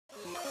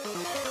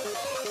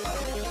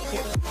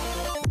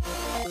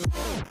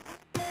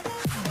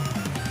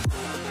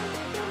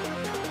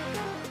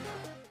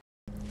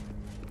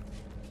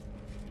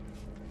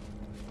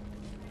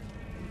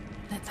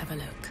Let's have a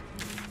look.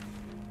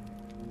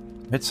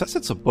 It says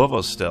it's above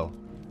us still.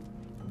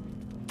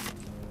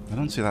 I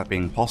don't see that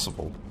being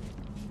possible.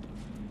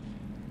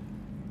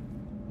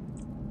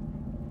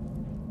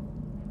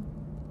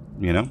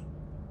 You know?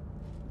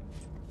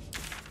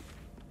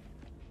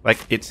 Like,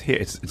 it's here,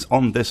 it's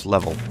on this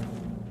level.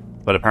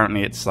 But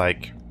apparently it's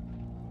like...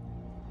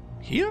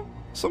 here?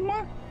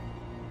 Somewhere?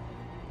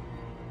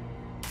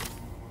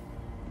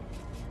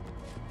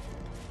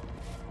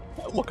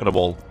 Look at them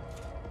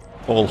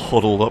all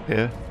huddled up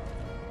here.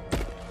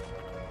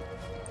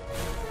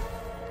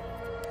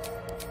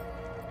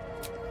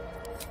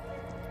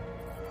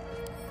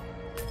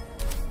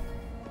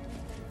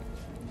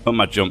 Put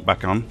my jump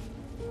back on.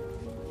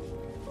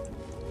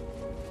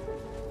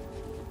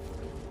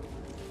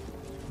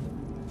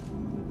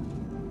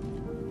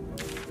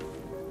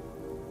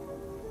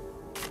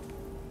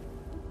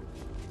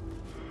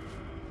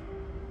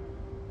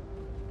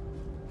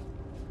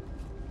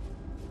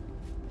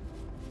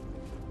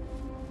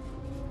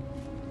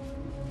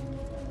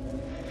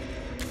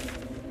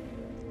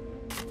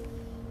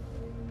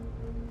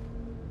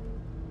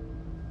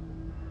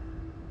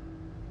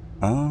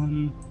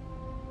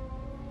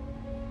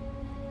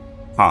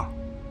 Huh.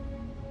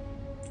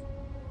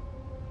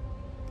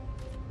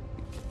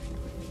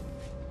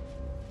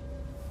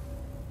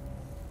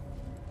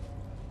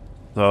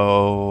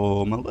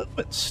 So I'm a little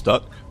bit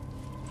stuck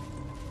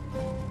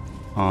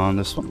on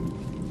this one.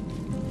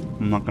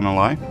 I'm not gonna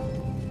lie.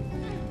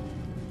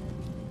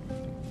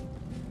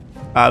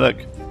 Ah, look.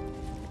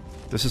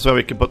 This is where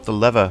we can put the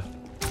lever.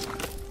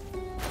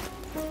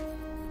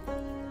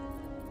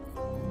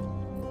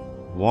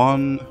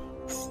 One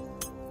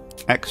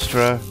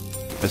extra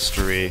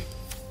mystery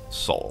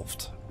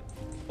solved.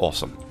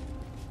 Awesome.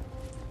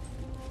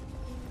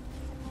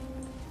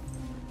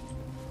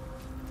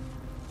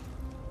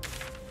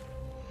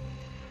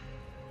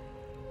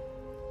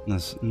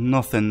 There's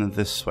nothing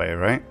this way,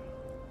 right?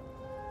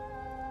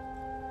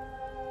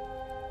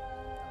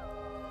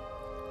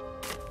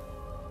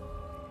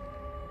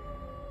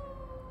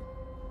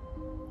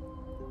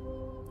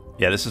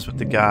 Yeah, this is with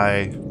the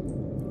guy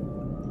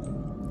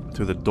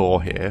through the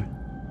door here,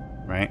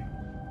 right?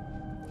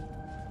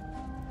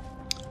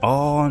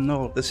 Oh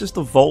no, this is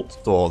the vault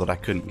door that I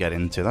couldn't get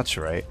into, that's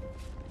right.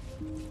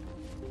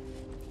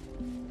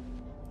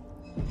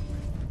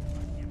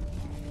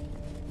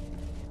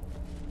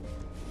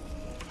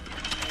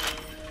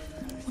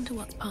 Wonder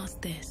what's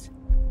past this.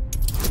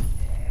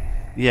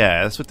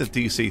 Yeah, it's with the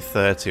DC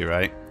 30,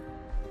 right?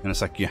 And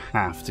it's like you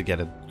have to get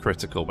a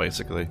critical,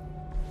 basically.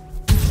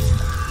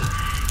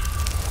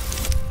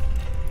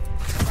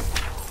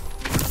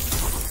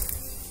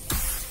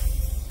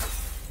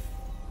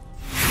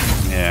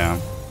 Yeah.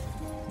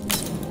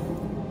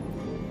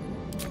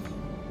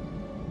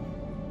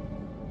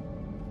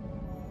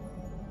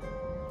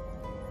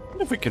 I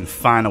wonder if we can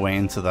find a way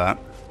into that.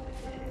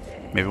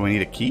 Maybe we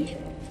need a key?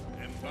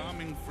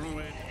 Embalming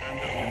fluid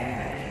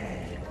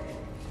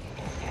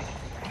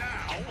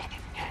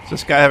Does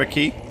this guy have a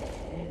key?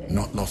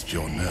 Not lost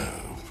your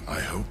nerve, I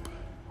hope.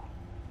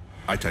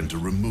 I tend to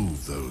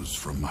remove those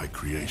from my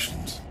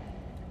creations.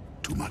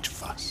 Too much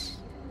fuss.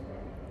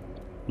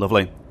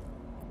 Lovely.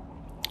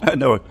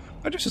 No,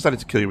 I just decided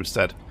to kill you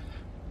instead.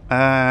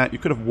 You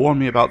could have warned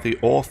me about the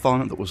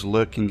Orthon that was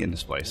lurking in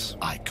this place.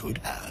 I could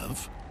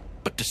have,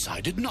 but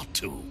decided not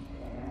to.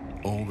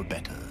 All the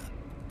better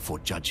for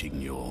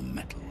judging your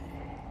mettle.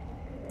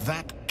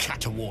 That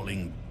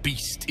caterwauling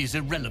beast is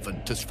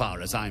irrelevant as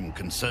far as I'm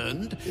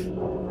concerned,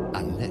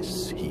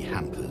 unless he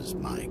hampers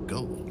my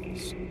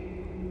goals.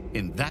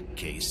 In that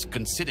case,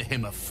 consider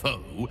him a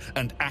foe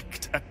and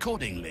act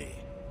accordingly.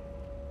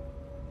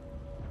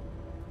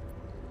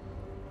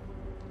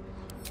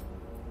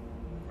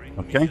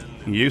 Okay,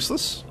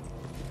 useless.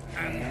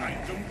 And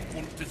I don't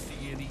want to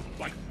see any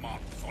white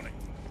marks on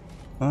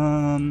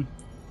it.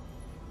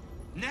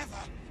 Never,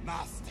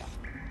 Master.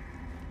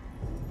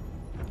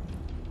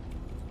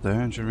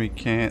 Surgery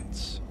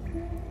kit.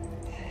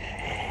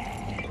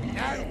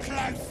 No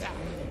closer.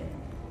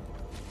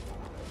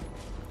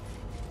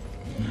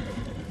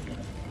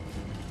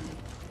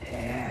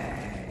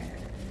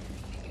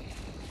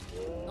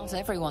 Not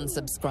everyone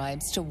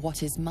subscribes to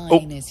what is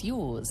mine is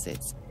yours.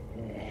 It's...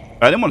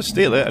 I didn't want to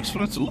steal it, I just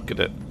wanted to look at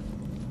it.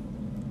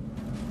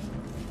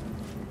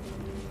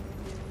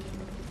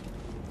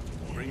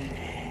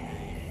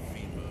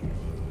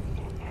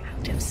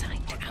 out of sight,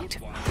 out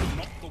of mind.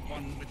 Not the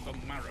one with the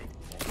marrow.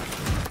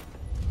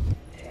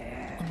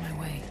 On my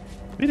way.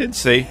 He didn't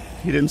see.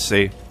 He didn't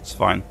see. It's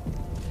fine.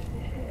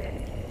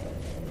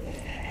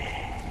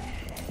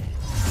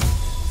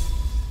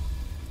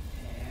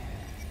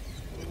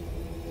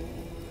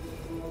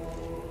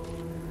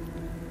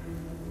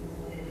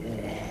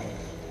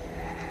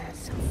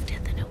 Softer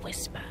than a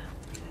whisper.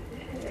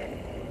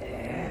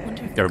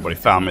 Wonder if Everybody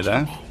found me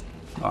there.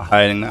 Not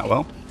hiding that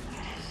well.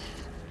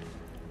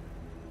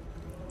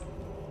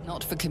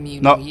 Not for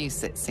communal No.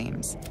 use, it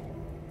seems.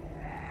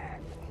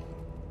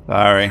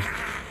 Sorry.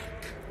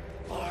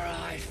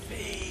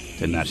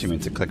 Didn't actually mean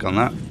to click on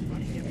that.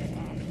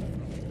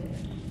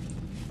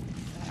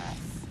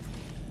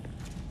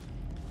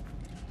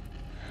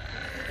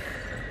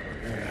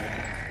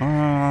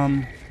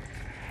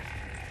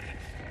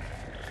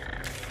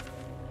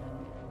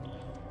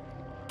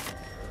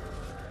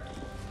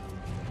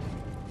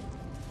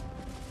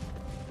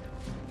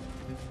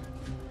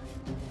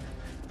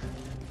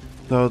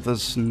 Though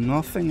there's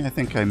nothing I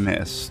think I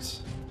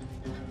missed.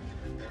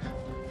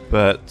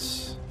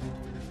 But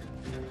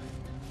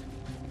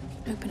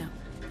Open up.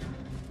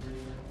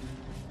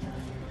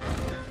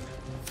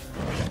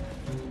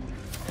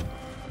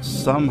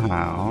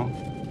 somehow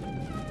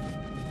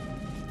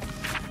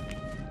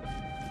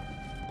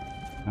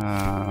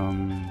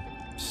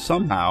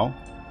somehow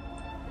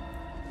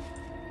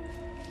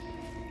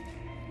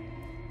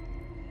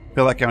I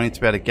feel like I need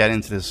to be able to get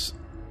into this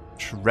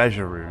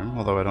treasure room,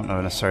 although I don't know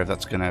necessarily if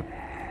that's gonna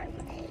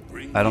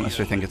I don't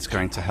necessarily think it's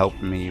going to help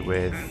me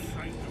with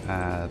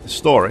the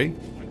story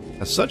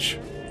as such.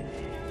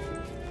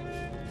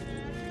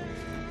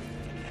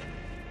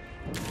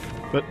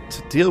 But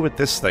to deal with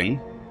this thing,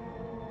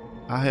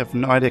 I have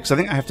no idea, because I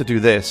think I have to do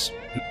this.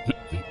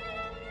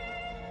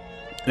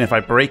 And if I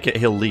break it,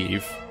 he'll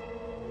leave.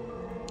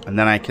 And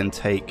then I can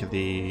take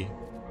the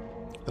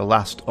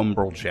last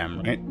umbral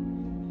gem, right?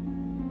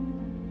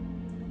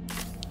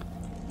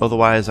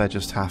 Otherwise, I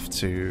just have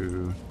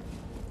to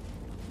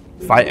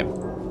fight him.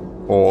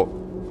 Or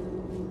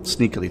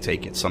sneakily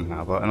take it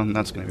somehow, but I don't think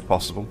that's going to be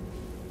possible.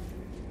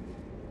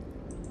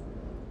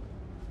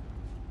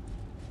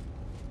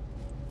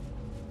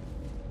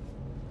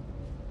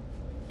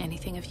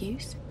 Anything of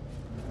use?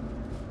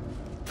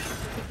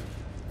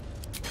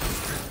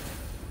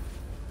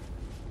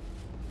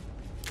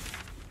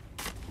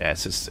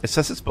 Yes, it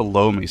says it's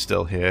below me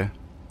still here.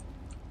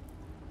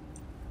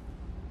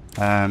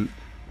 But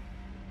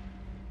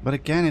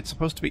again, it's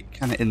supposed to be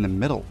kind of in the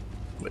middle,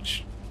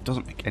 which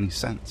doesn't make any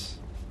sense.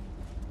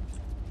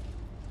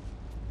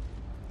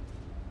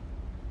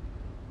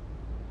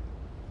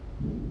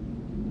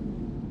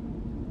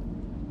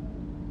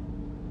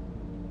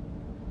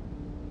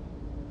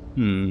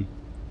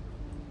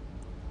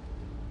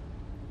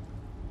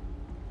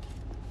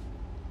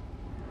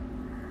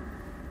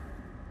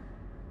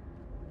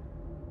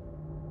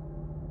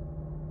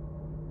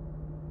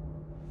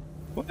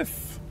 What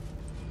if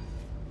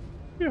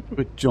we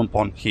would jump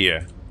on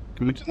here?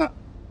 Can we do that?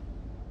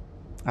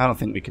 I don't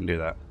think we can do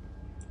that.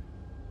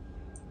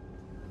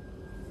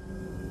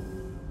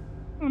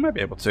 I might be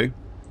able to.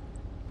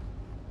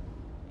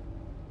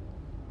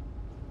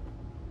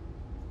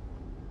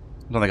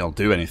 I don't think I'll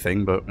do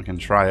anything, but I can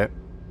try it.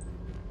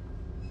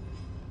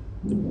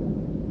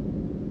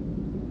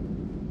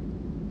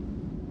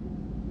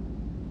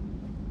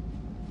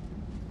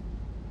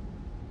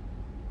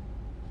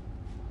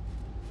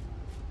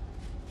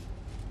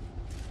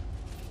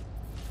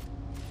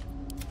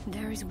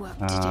 There is work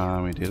to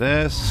do. We do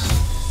this.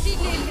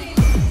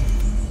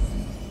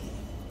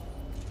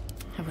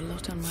 Have a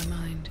lot on my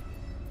mind.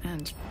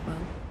 And, well,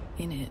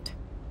 in it.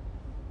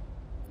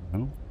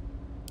 Oh.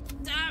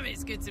 Damn,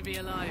 it's good to be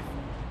alive.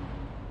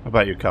 How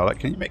about you, Carla?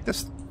 Can you make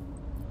this?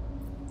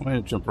 I'm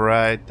going to jump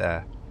right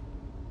there.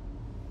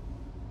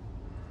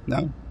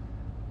 No?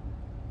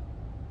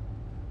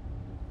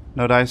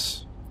 No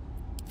dice?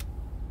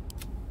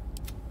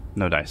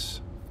 No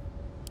dice.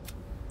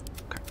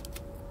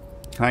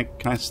 Okay.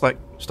 Can I select?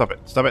 Stop it.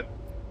 Stop it.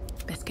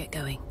 Let's get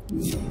going.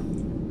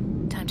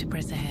 Time to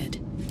press ahead.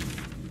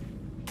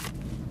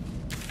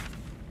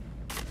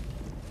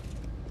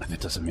 It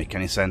doesn't make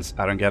any sense.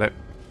 I don't get it.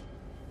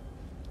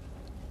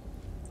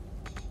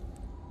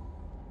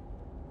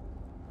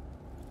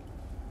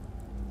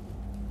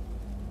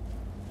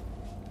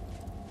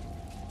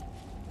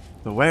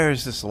 So where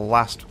is this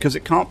last? Because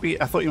it can't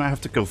be. I thought you might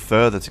have to go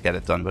further to get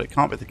it done, but it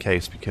can't be the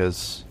case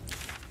because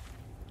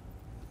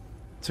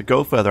to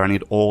go further, I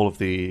need all of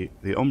the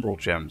umbral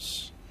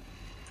gems.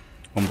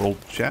 Umbral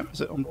gem?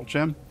 Is it umbral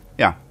gem?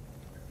 Yeah.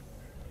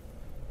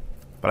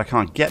 But I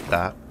can't get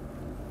that.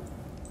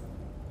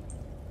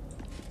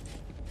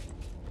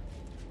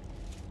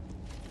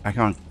 I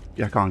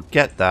can't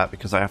get that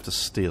because I have to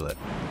steal it.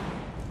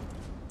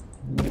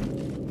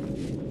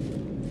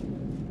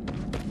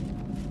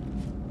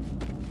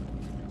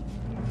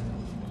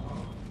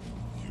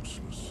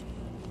 Useless.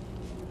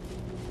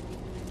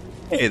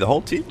 Hey, the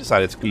whole team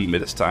decided to come with me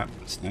this time.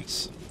 That's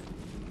nice.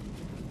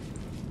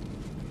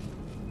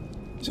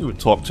 So we'll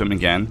talk to him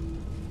again.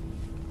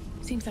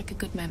 Seems like a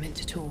good moment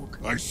to talk.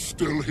 I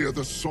still hear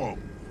the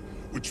song,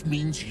 which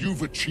means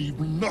you've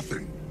achieved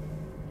nothing.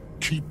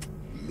 Keep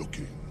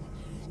looking,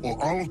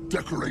 or I'll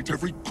decorate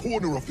every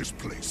corner of this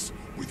place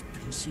with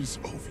pieces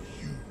of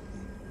you.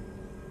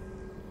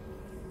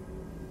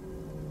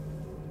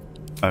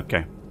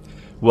 Okay.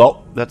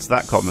 Well, that's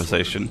that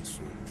conversation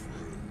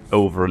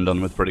over and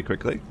done with pretty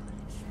quickly.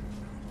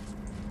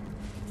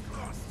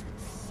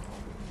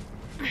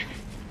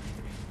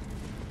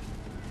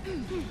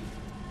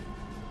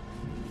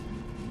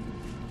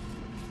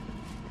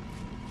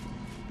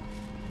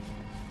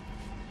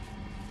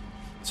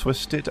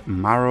 Twisted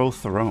Marrow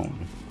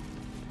Throne.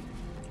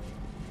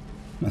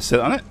 Can I sit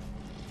on it?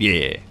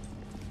 Yeah.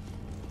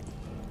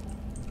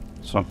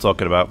 That's what I'm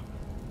talking about.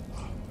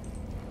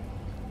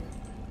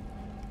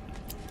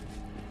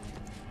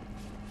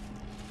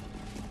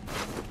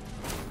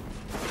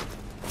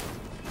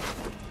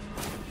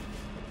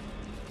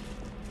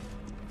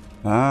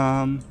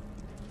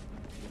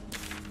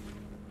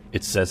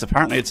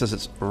 Apparently it says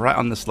it's right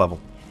on this level.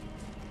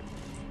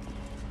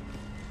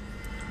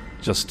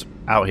 Just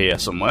out here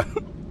somewhere.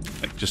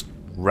 Like, just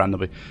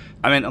randomly.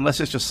 I mean, unless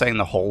it's just saying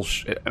the whole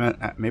I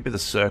mean, maybe the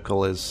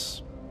circle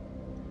is...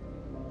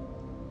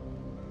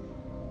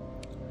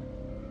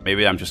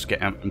 Maybe I'm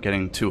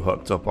getting too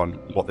hooked up on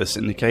what this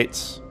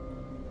indicates.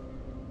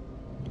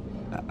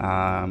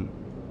 And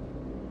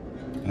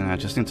I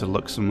just need to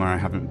look somewhere I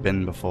haven't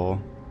been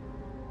before.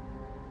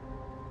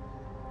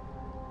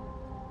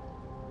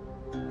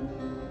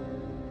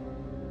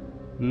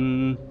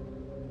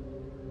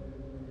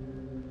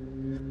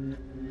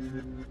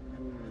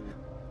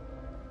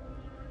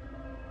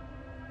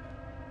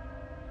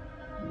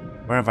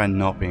 Where have I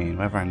not been?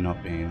 Where have I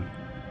not been?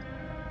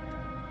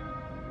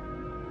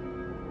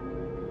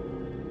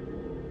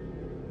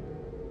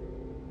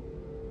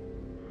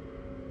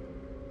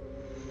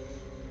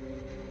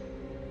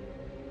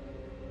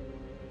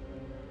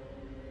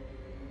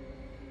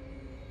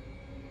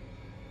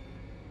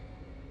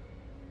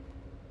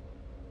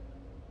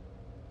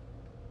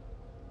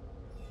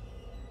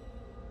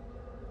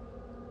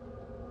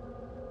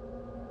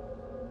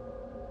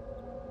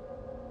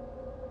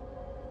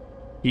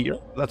 Here?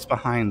 That's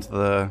behind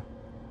the...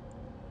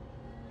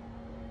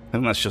 I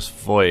think that's just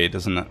void,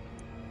 isn't it?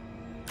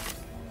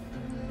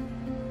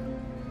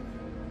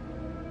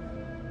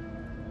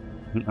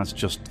 I think that's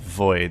just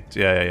void.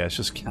 Yeah, it's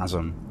just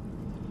chasm.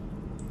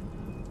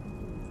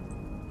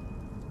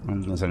 I don't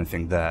think there's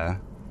anything there.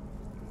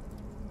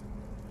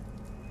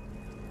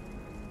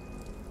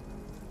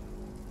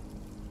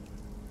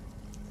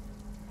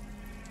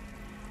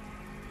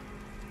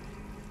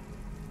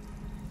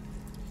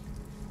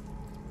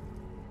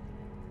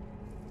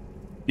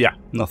 Yeah,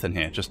 nothing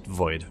here, just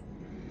void.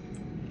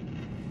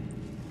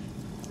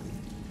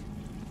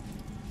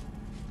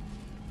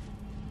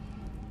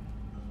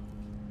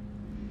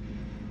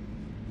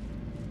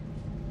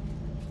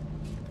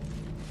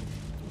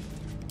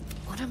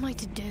 What am I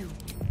to do?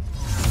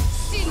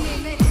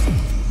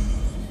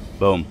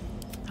 Boom.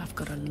 I've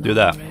got a long Do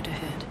that. road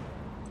ahead.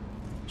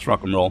 Let's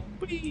rock and roll.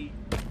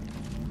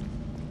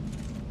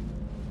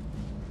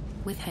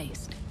 With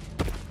haste.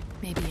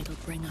 Maybe it'll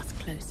bring us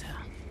closer.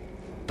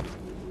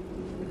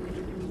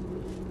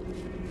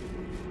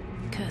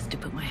 Cursed to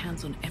put my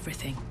hands on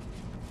everything.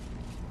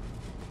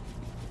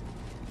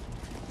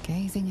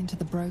 Gazing into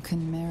the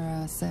broken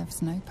mirror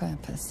serves no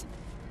purpose.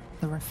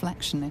 The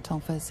reflection it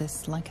offers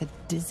is like a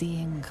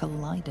dizzying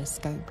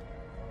kaleidoscope.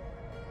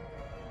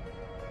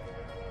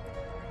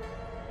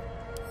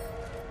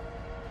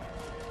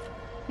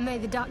 May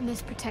the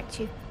darkness protect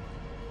you.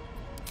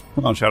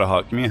 Come on,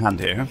 Shadowheart, give me a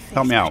hand here.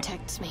 Help me out.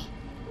 Protects me.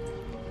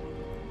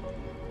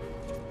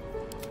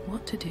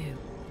 What to do?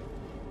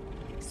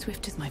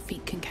 Swift as my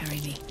feet can carry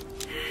me.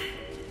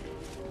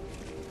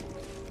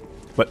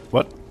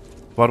 What?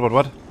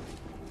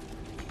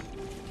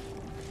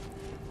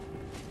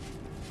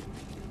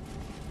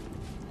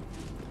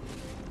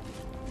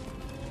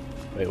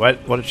 Wait,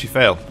 what did she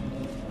fail?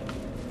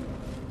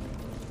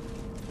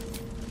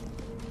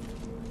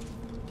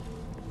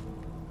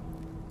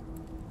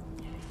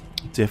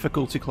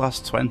 Difficulty class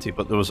 20,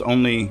 but there was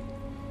only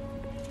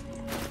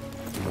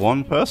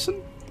one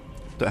person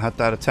that had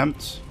that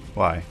attempt?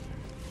 Why?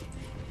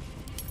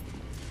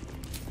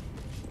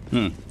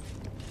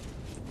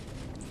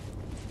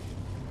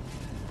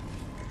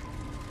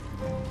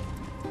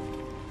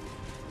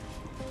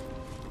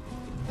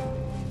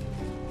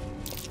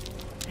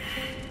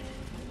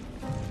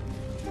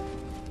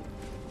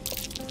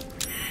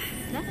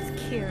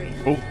 That's curious.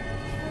 Oh.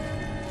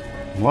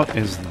 What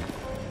is that?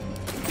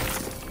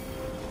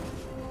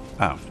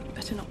 Oh.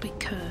 Better not be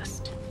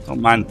cursed.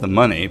 Don't mind the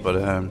money,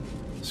 but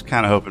just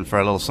kind of hoping for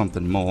a little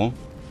something more.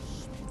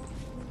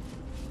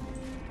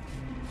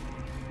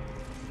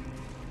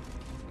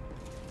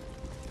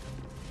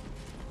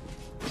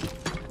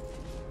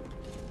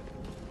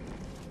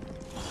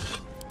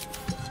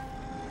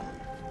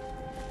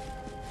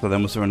 So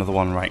then was there another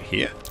one right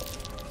here?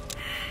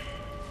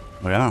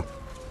 Oh yeah.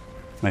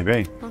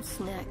 Maybe. What's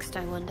next,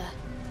 I wonder?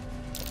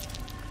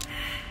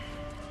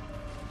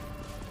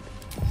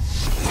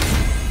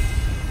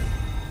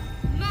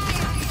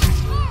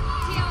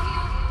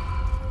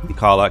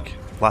 Karlach,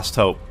 last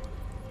hope.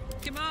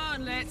 Come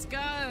on, let's go.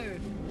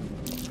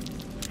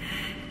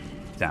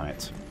 Damn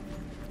it.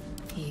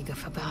 Eager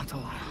for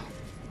battle.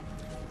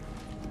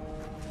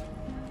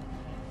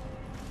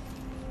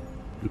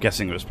 I'm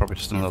guessing it was probably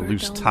just another Never a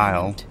loose dull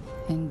tile. moment.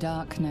 In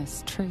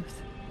darkness,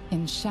 truth.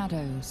 In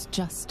shadows,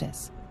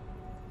 justice.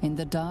 In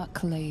the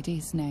Dark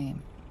Lady's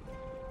name.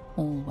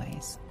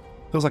 Always.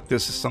 Feels like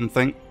this is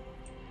something.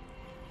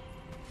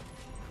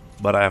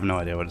 But I have no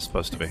idea what it's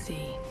supposed to be. Let's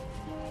see.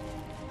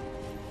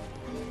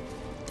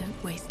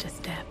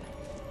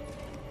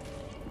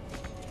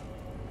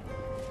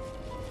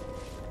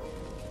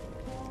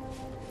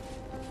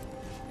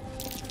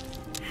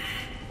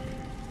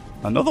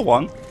 Another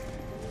one?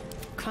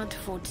 Can't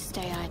afford to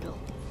stay idle.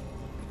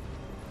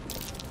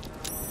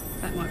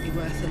 That might be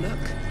worth a look.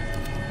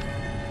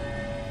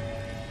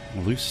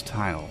 Loose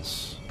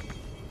tiles.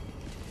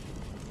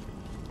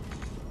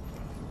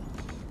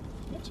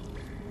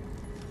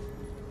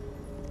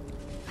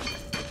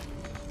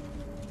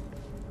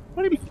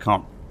 What do you mean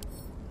can't?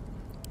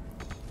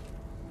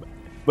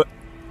 But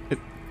it...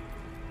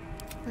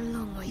 A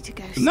long way to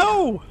go.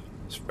 No!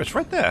 It's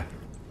right there.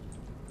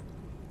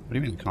 What do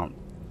you mean it can't?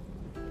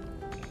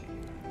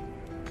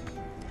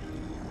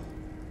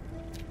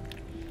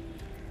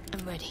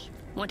 I'm ready.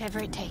 Whatever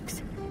it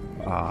takes.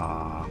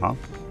 Uh-huh.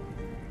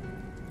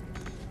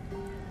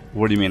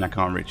 What do you mean I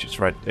can't reach? It's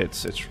right.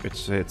 It's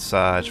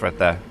right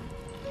there.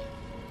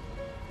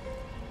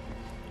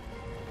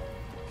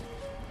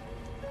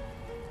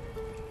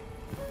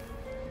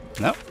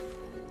 No.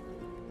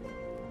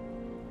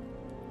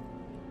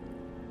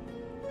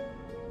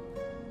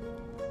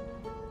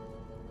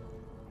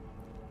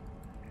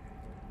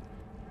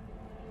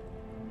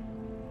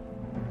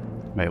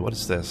 Wait, what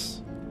is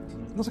this?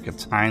 It looks like a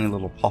tiny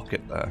little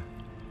pocket there.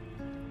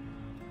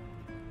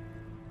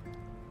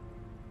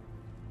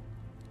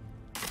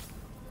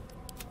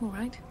 All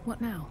right,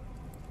 what now?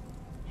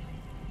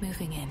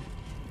 Moving in.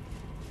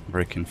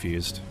 Very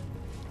confused.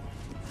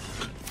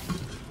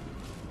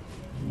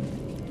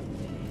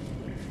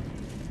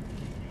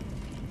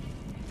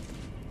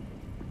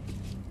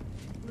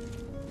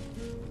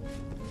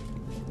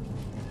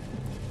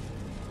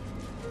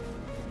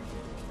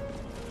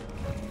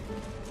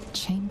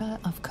 Chamber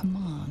of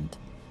Command.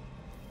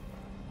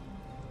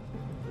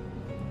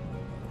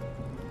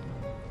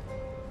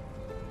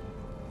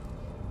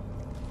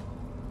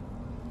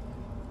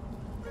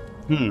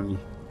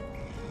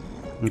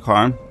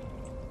 Okay.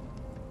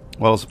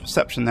 Well, there's a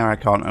perception there I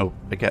can't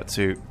get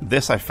to.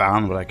 This I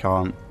found, but I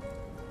can't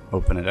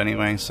open it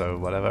anyway, so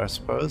whatever, I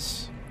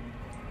suppose.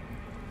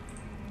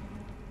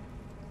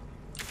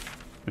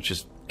 Which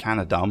is kind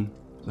of dumb.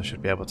 I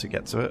should be able to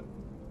get to it.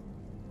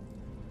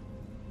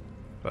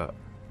 But...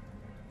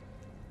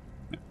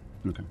 yeah,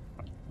 okay.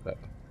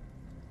 Whatever.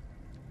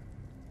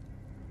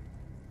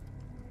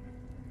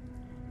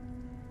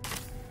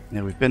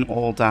 Yeah, we've been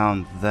all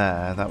down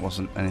there. That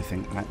wasn't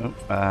anything.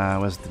 Oh,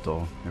 where's the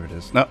door? Here it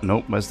is.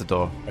 No, where's the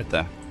door? Right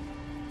there.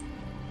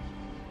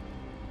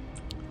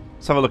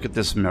 Let's have a look at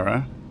this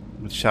mirror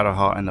with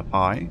Shadowheart in the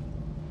pie.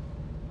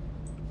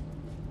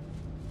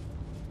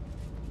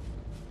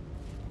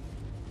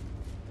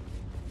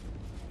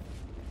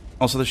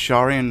 Also, the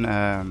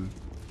Sharian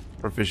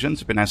provisions.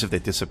 It'd be nice if they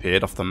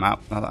disappeared off the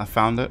map now that I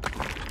found it.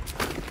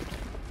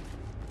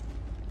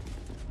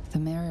 The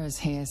mirrors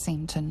here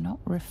seem to not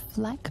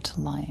reflect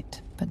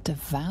light, but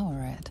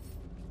devour it.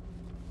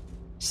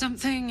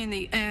 Something in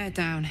the air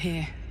down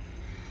here.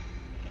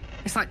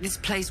 It's like this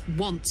place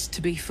wants to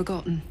be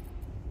forgotten.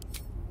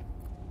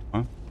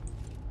 Huh?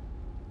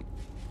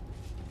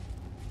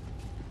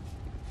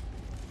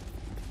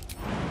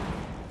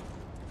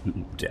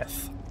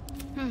 Death.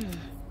 Come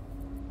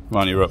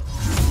on, you're up.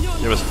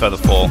 Give us a feather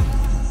fall.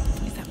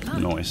 Is that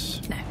blood?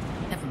 Noise. No,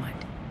 never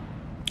mind.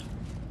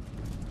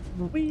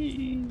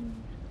 Whee!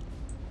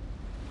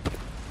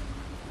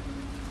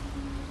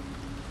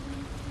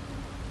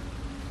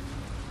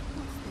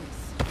 What's this?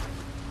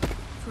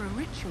 For a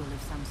ritual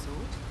of some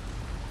sort?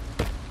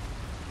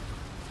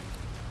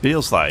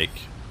 Feels like...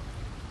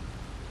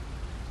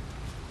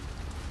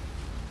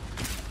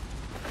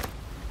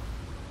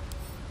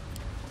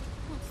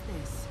 What's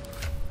this?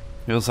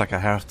 feels like I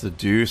have to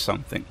do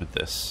something with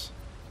this.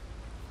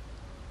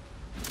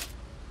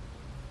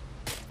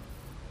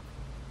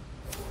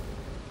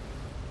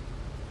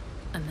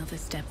 Another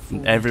step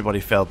forward. Everybody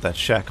failed their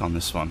check on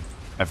this one.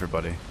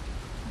 Everybody.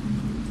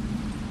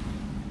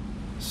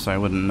 So I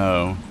wouldn't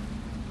know.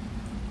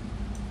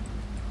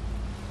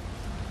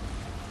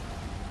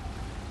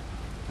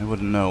 I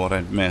wouldn't know what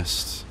I'd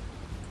missed.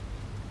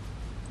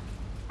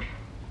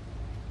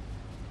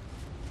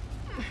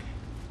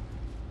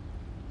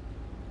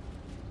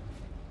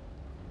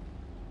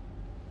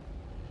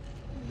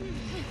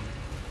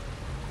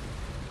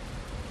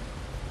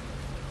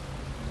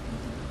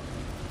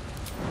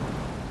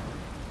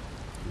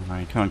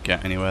 I can't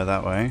get anywhere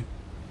that way.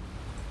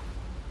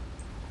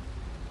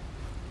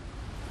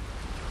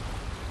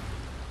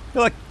 I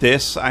feel like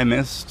this I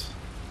missed.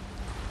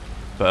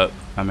 But,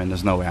 I mean,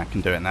 there's no way I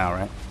can do it now,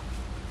 right?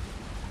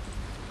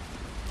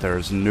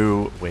 There's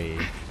no way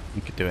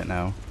you could do it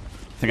now.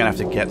 I think I'd have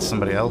to get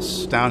somebody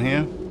else down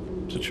here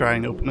to try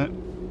and open it.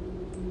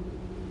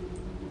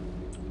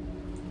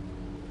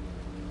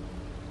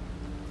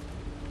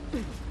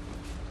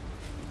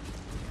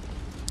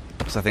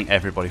 Because I think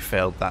everybody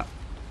failed that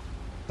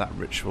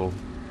ritual.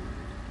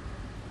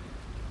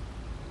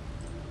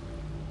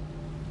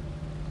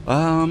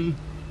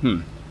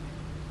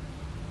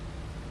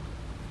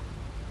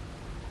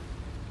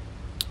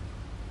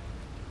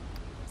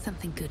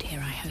 Something good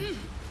here, I hope.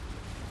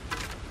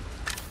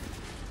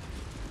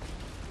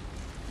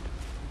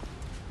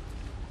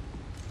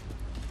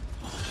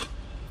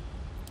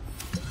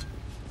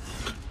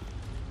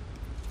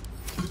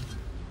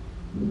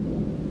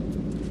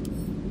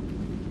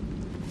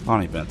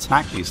 Can't even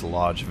attack these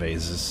large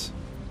vases.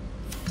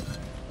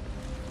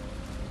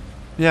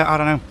 Yeah, I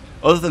don't know.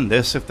 Other than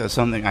this, if there's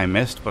something I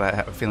missed, but I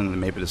have a feeling that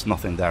maybe there's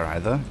nothing there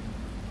either.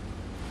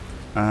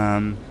 I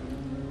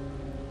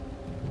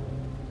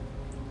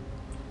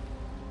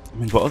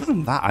mean, but other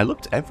than that, I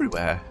looked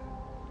everywhere.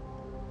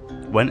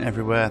 Went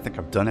everywhere. I think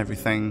I've done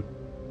everything.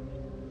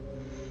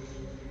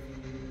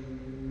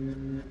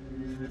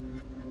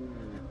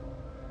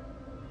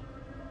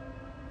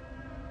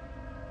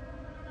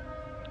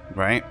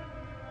 Right.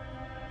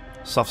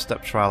 Soft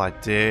step trial I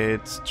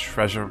did.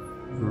 Treasure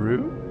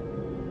room?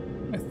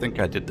 I think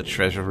I did the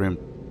treasure room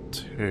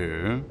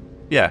too.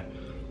 Yeah.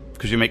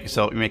 Because you make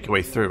your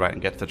way through, right,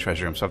 and get to the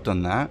treasure room. So I've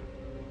done that.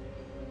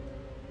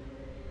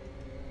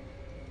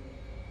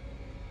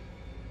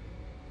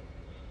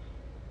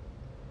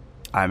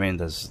 I mean,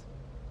 there's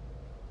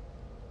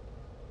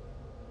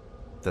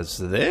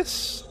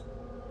this.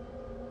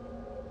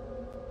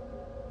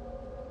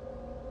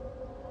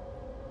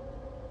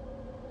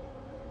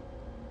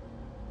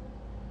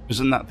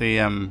 Isn't that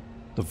the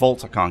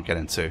vault I can't get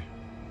into?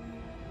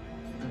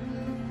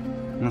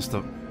 That's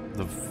the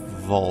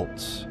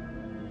vault.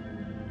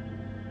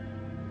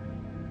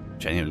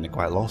 Genuinely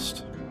quite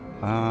lost.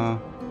 I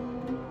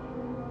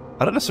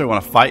don't necessarily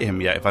want to fight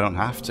him yet if I don't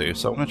have to,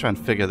 so I'm gonna try and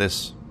figure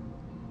this,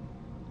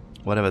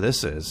 whatever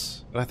this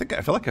is. But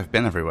I feel like I've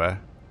been everywhere.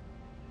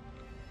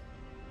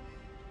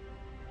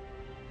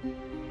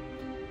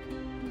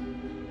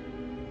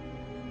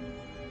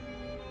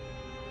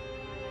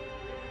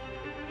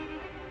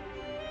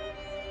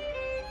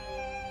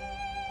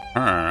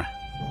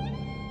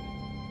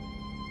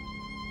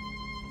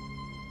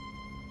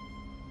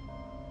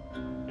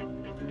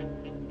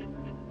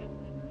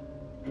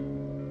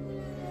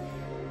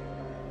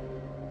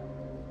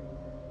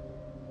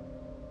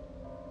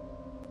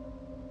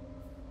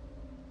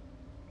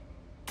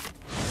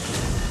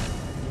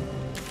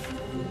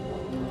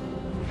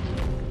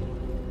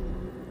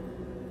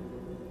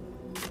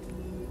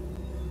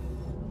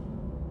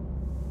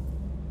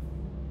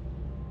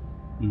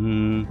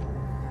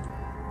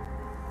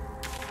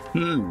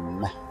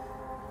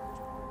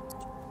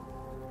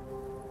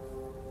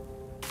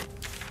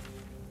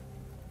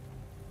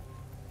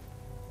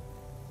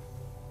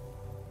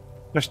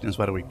 Question is,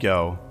 where do we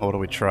go, or what do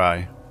we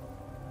try?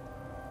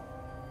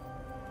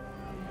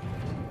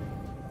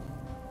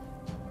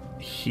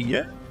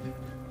 Here?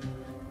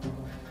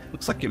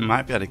 Looks like it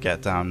might be able to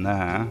get down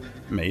there.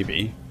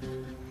 Maybe.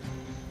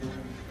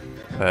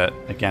 But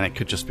again, it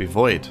could just be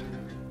void.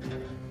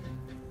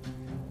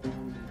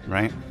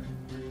 Right?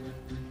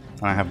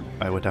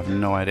 I would have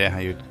no idea how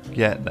you'd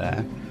get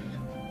there.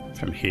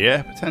 From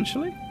here,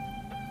 potentially?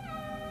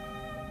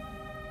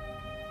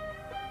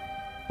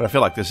 But I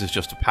feel like this is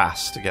just a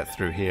pass to get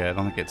through here. I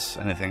don't think it's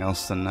anything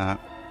else than that.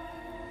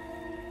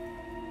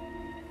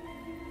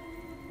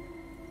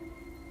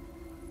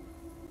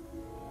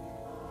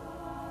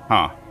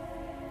 Huh.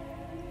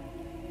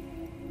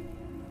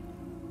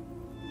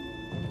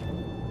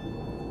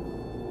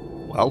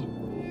 Well.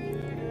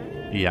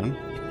 Ian.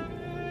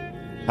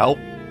 Help.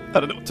 I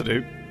don't know what to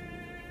do.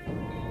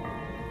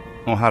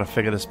 Or how to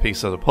figure this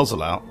piece of the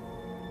puzzle out.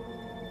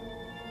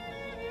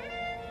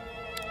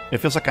 It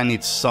feels like I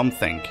need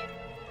something.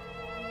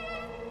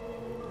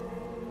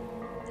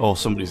 Or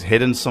somebody's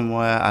hidden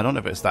somewhere. I don't know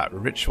if it's that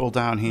ritual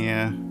down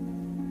here.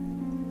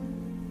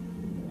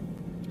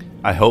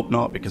 I hope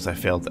not, because I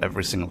failed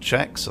every single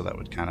check, so that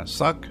would kind of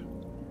suck.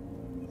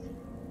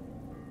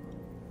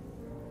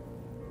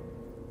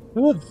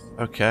 Ooh.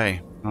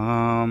 Okay.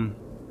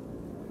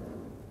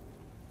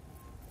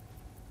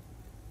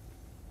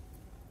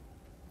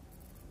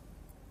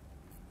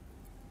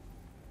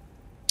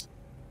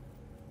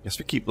 Guess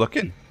we keep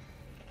looking.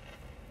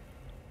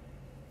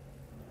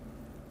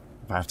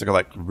 I have to go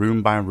like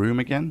room by room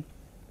again.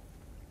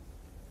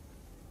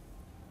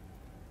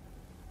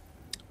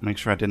 Make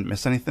sure I didn't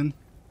miss anything.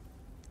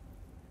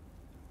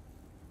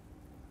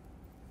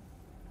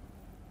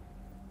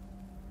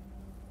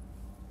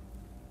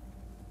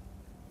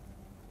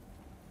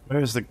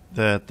 Where is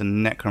the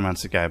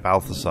necromancer guy,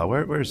 Balthasar?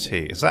 Where is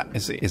he?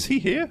 Is he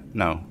here?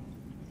 No.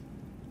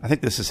 I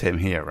think this is him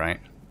here, right?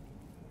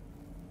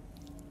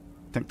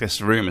 I think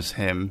this room is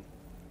him.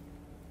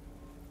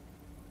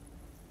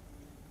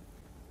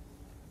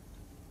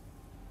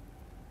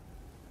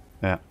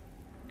 Yeah.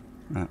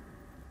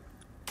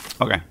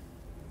 Okay.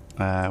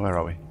 Where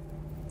are we?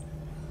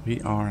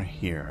 We are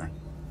here.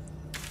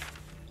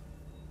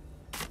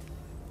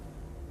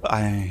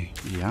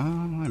 Yeah,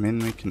 I mean,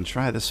 we can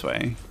try this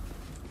way.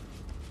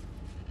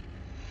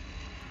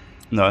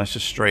 No, it's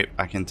just straight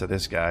back into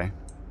this guy.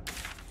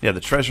 Yeah, the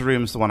treasure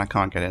room is the one I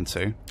can't get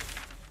into.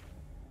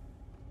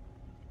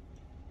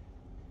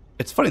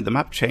 It's funny, the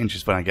map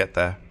changes when I get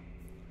there.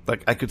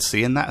 Like, I could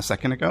see in that a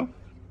second ago,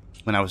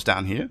 when I was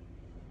down here.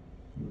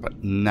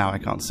 But now I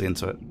can't see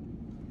into it.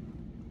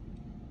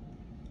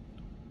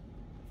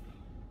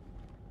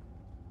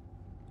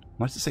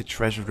 Why does it say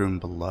treasure room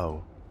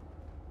below?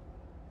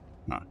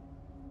 No.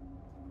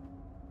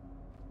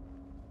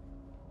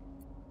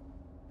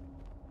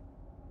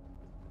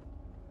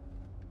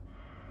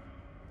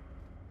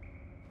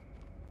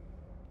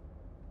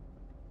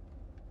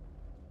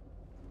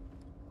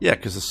 Yeah,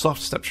 because the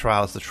soft step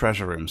trial is the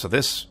treasure room, so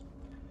this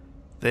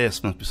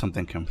must be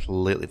something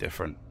completely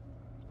different.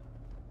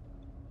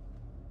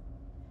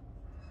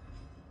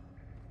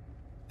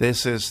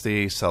 This is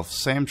the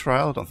self-same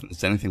trial. I don't think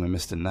there's anything we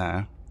missed in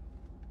there.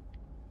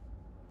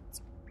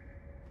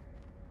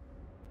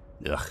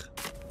 Ugh.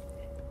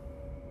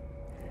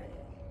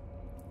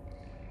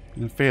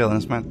 I feel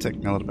this might take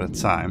me a little bit of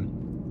time.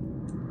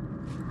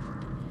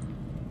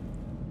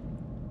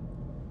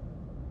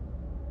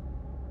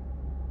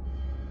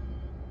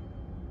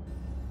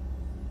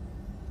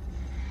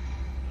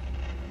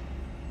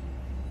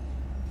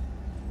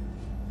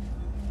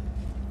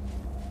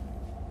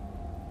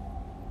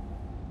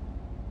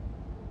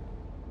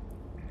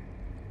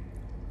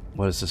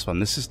 What is this one?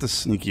 This is the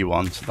sneaky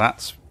one, so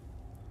that's...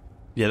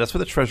 Yeah, that's where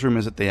the treasure room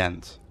is at the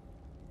end.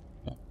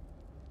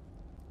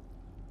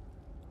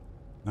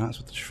 That's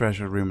what the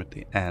treasure room at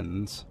the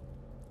end.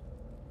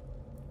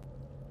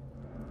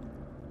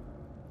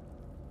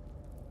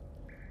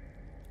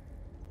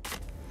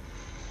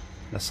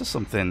 This is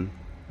something...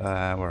 where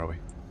are we?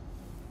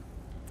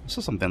 This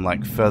is something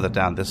like further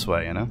down this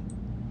way, you know?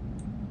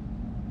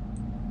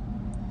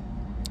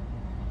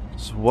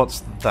 So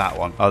what's that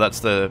one? Oh, that's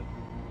the...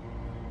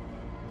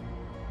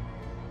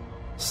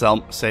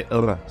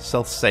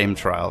 self-same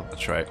trial.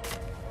 That's right.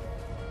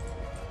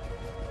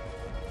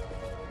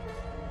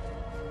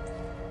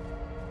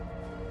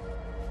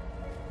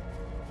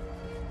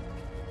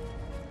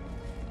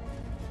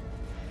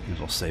 Might as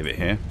well save it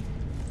here.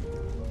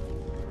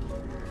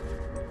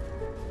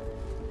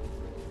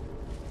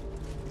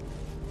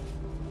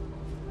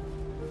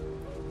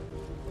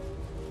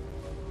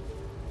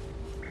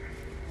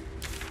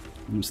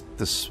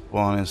 This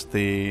one is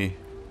the...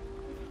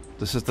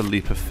 This is the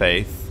leap of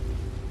faith.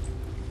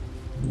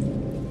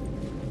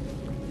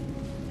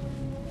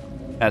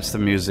 That's the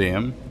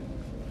museum.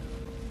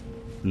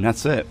 And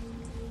that's it.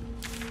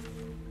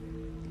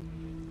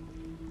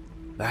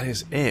 That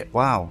is it.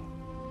 Wow.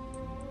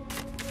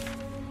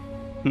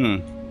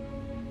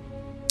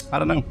 I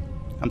don't know.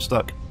 I'm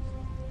stuck.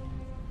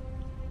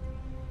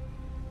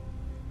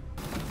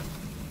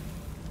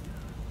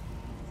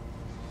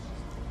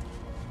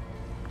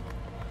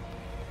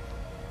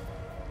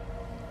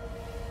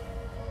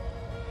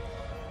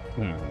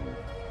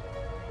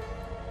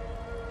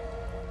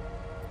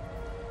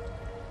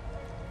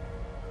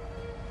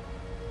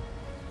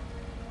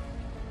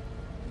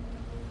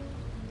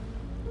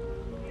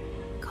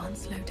 Can't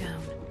slow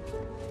down.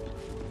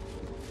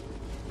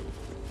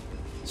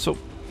 So,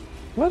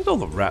 where did all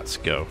the rats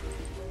go?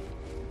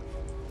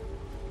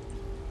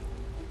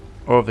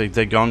 Or have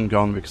they gone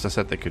because I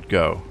said they could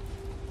go?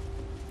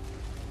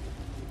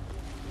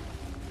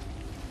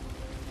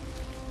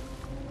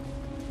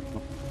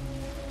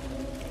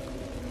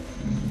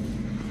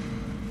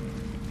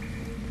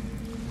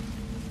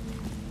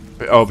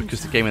 Oh,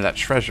 because they gave me that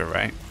treasure,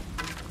 right?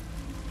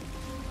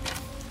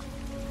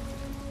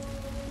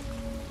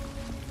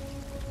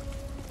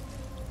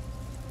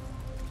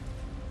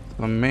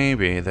 Well,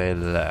 maybe they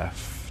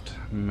left.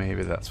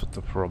 Maybe that's what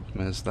the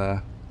problem is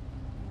there.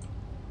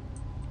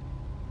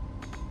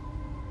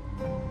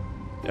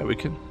 Yeah, we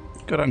can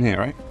go down here,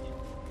 right?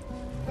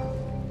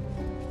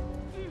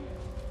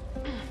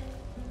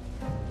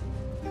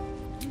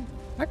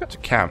 I got to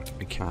count.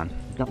 We can.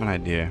 I got an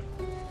idea.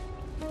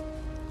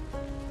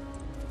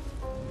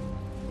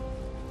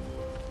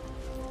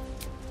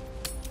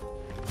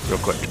 Real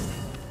quick.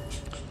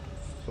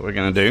 What we're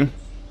gonna do.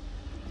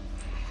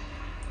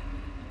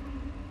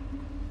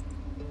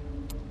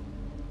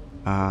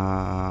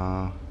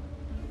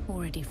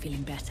 Already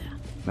feeling better.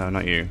 No,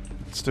 not you.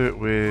 Let's do it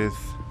with...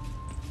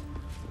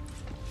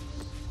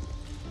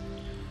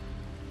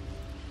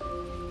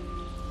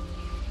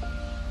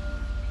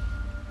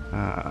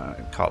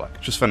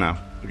 Warlock, just for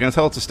now. We're going to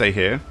tell her to stay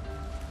here.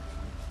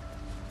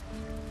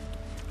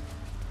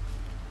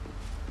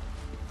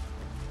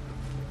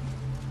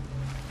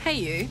 Hey,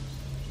 you.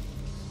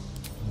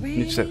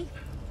 You said... Really?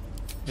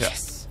 Yeah.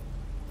 Yes.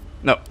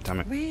 No,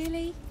 damn it.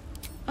 Really?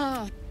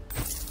 Oh.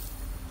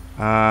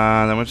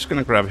 Then we're just going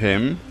to grab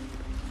him.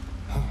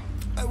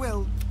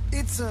 Well,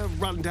 it's a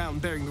rundown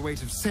bearing the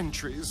weight of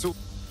centuries, so...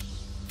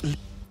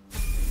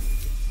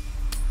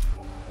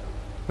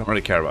 Don't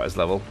really care about his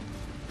level.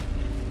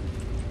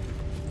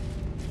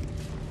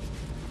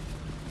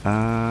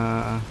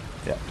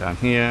 Yeah, down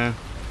here.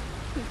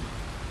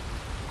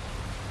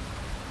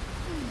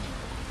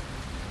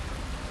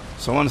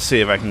 So I want to see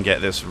if I can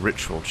get this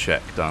ritual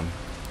check done.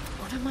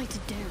 What am I to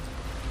do?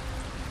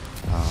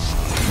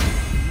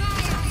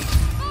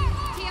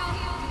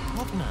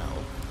 What now?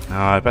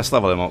 I best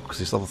level him up because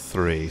he's level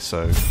 3,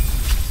 so...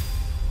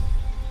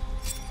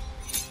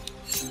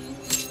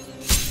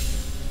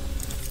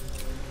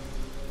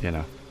 You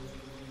know.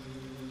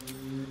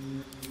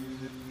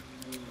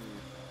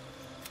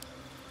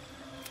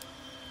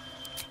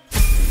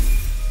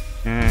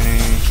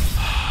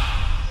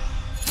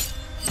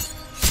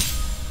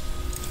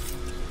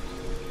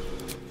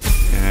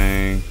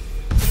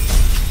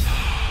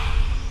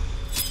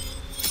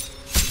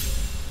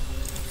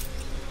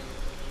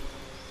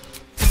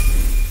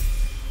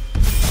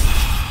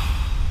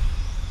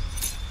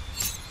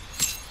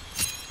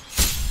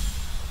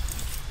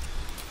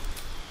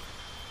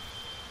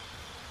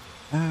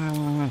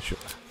 Sure.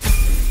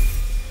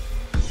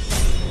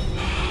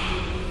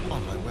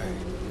 On my way.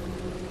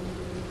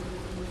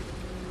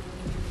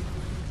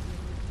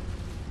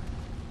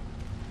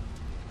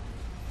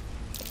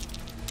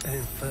 An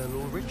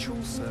infernal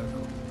ritual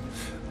circle.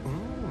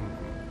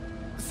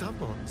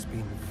 Someone's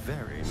been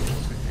very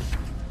naughty.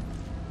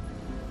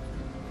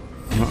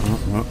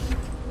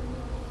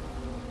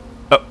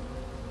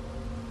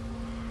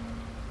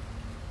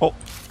 Oh.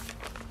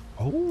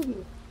 Oh.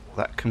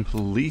 That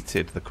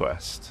completed the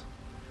quest.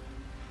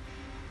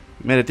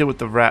 We made a deal with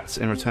the rats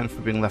in return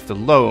for being left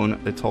alone.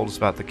 They told us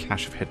about the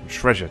cache of hidden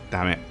treasure.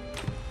 Damn it.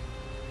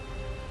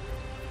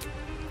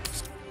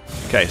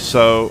 Okay,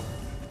 so...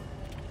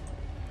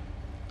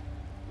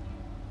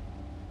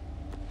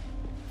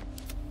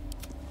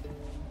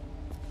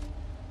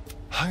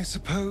 I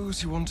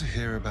suppose you want to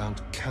hear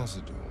about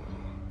Cazador.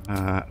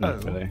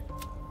 Not really.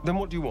 Then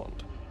what do you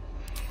want?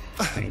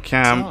 I think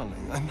Cam.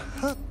 Darling, I'm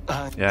hurt.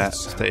 Yeah,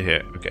 stay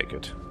here. Okay,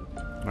 good.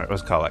 Alright,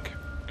 where's Karlach?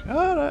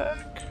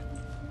 Karlach!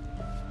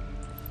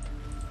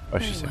 Oh,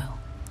 she's here.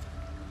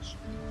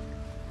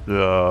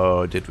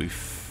 Oh, did we...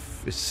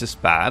 Is this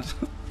bad?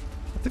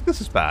 I think this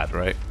is bad,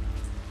 right?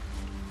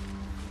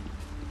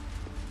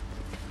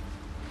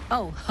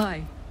 Oh,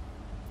 hi.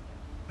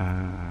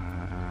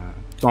 Come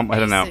on,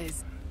 head on out.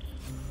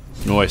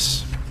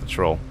 Nice. Let's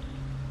roll.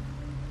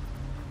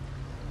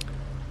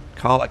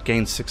 Karlach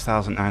gained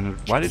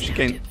 6,900. Why did she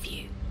gain...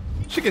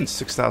 She gained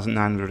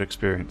 6,900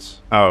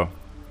 experience. Oh.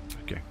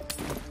 Okay.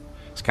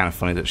 It's kind of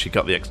funny that she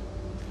got the...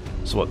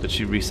 So what, did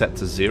she reset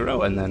to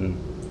 0 and then...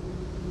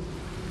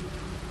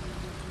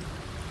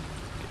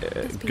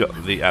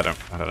 got the... I don't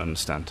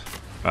understand.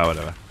 Oh,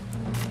 whatever.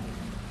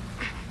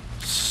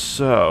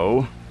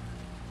 So...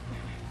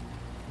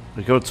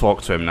 We go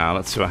talk to him now.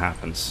 Let's see what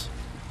happens.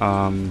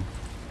 How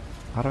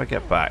do I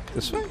get back?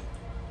 This way?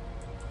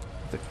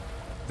 I think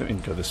we can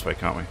go this way,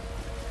 can't we?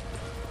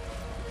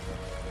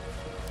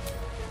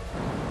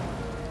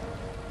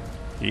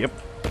 Yep.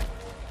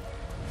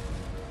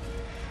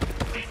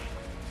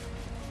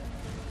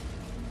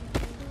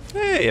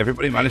 Hey,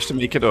 everybody managed to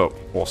make it up.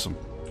 Awesome.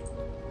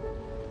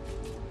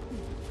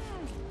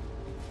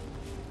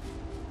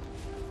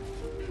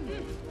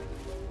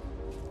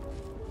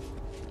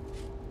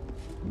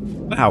 I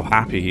don't know how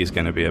happy he's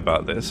going to be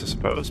about this, I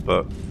suppose,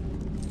 but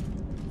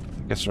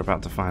I guess we're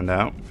about to find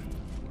out.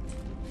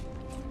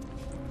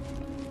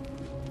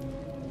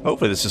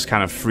 Hopefully this has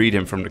kind of freed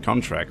him from the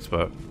contract,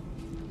 but...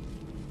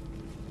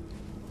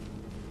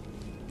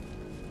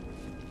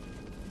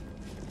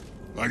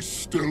 I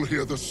still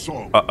hear the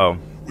song. Uh-oh.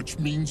 Which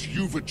means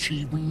you've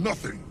achieved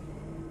nothing.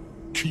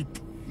 Keep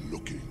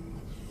looking,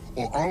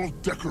 or I'll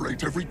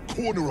decorate every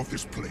corner of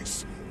this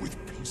place with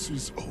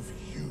pieces of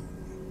you.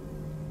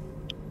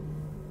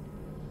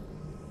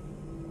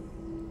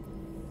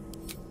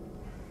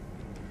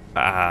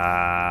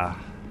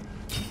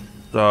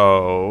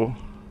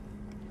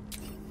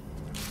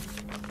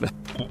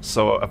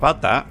 So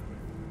about that,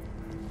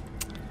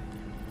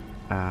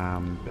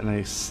 been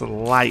a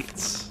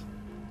slight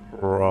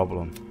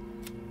problem.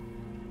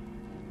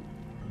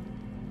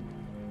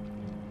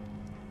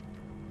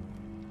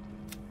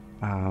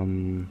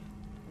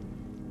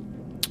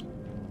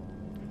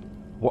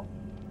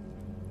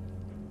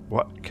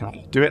 What? Can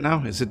I do it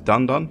now? Is it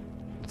done?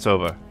 It's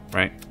over,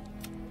 right?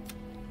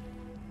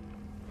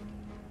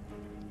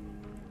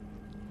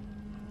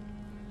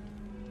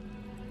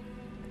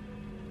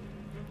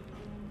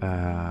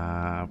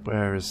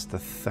 Where is the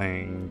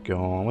thing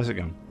going? Where's it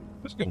going?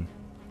 Where's it going?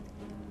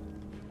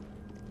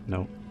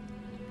 No.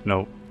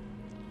 No.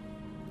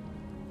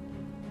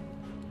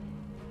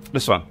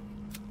 This one.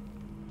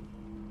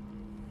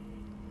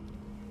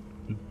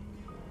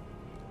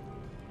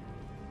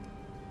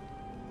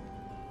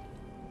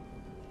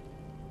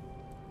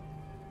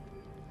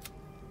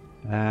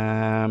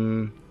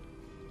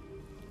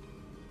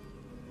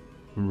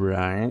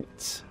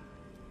 Right.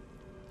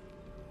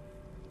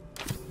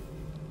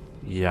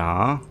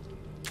 Yeah.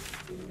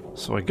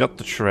 So I got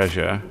the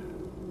treasure.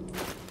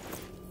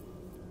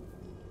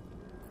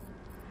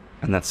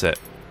 And that's it.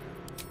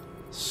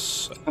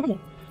 So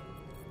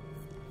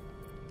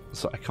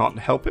I can't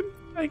help him,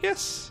 I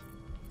guess?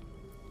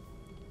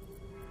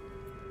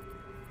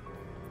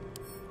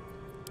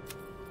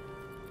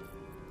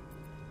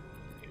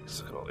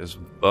 He's got all his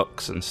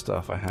books and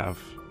stuff I have.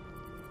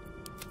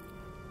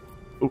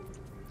 Oh.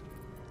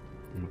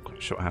 I'm not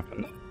quite sure what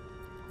happened.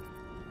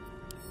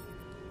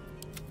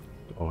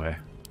 Go away.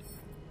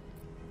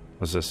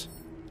 What's this?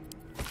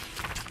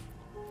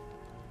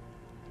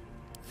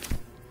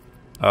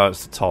 Oh,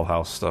 it's the tall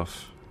house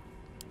stuff.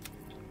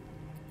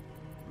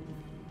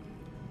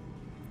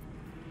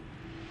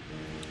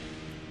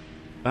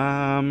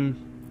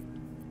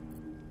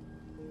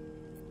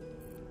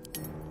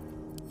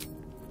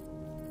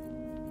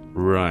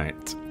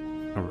 Right.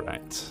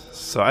 Alright.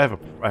 So I have a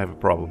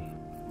problem.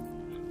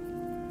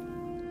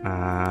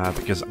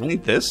 Because I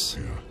need this.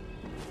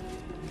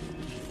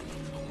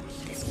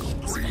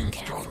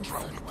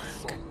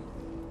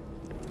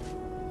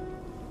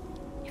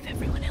 If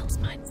everyone else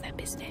minds their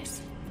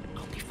business,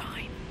 I'll be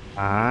fine.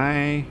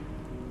 I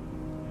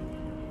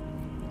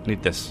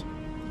need this.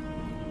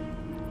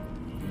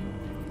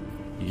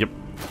 Yep.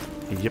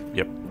 Yep,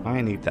 yep.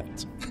 I need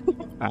that.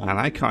 And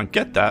I can't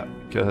get that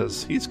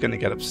because he's going to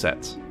get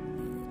upset.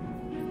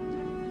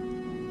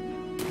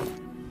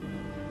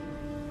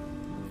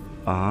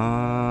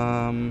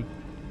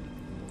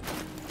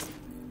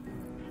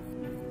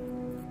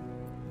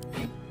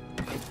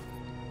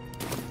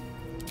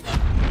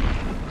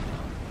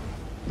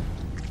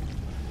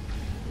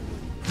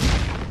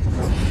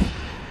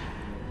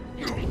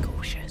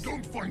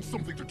 Don't find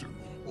something to do,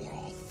 or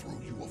I'll throw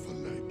you off a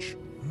ledge.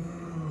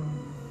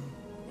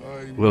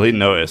 Will he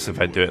notice if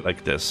I do it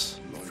like this?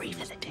 Free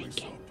for the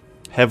taking.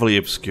 Heavily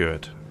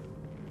obscured.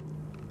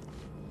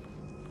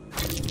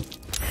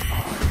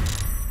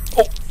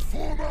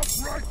 Form up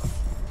right!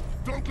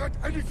 Don't let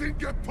anything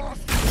get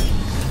past you!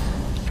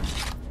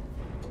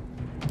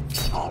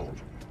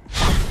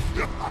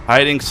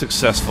 Hiding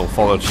successful,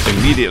 followed just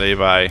immediately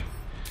by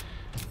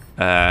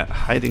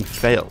hiding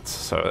failed.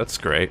 So that's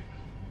great.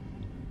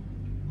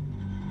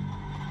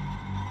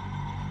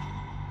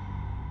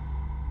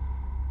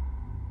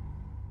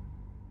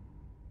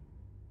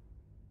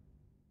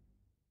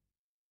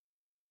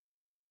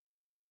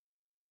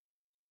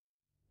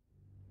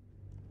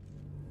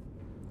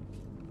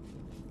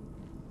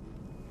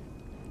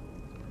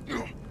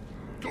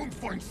 Don't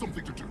find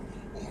something to do,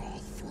 or I'll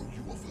throw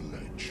you off a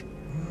ledge.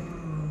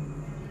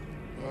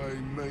 I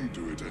may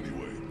do it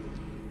anyway.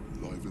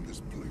 Liven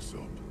this place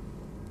up.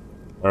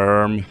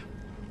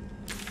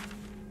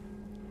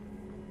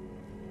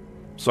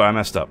 So I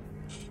messed up.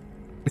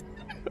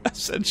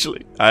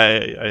 Essentially,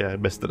 I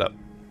messed it up.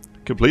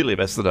 Completely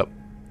messed it up.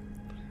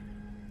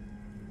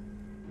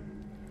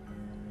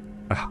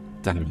 Ah,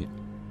 damn it.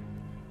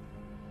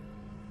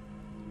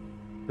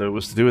 So it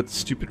was to do with the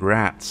stupid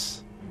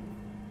rats.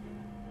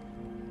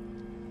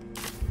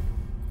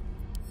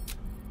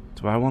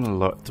 Do I want to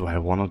look? Do I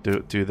want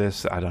to do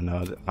this? I don't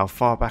know. How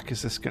far back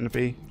is this going to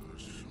be?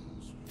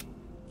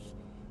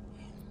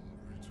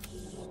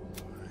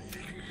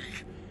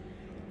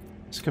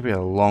 It's going to be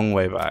a long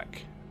way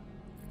back.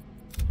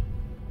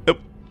 Nope.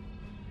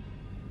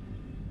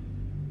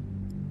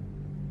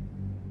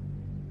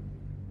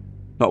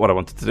 Not what I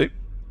wanted to do.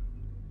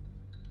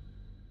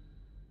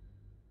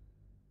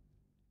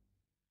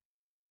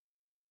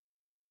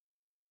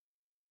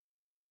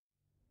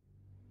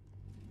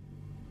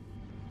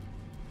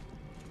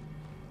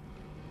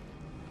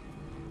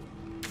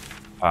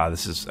 Ah,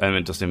 this is... I mean,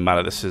 it doesn't even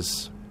matter. This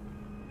is...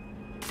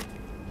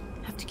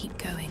 Have to keep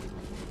going.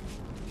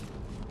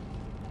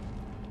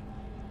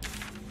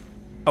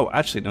 Oh,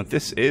 actually, no.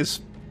 This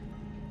is...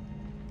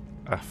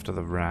 after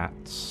the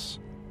rats.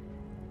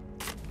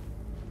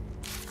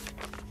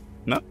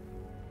 No?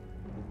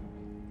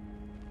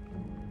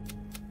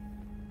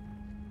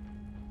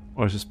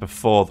 Or is this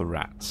before the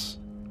rats?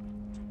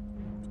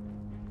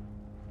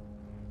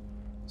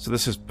 So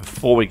this is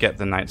before we get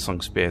the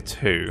Nightsong Spear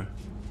 2.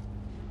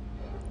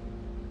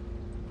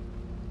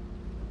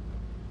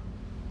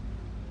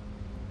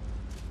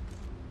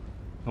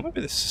 Or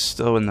maybe this is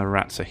still when the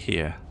rats are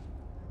here.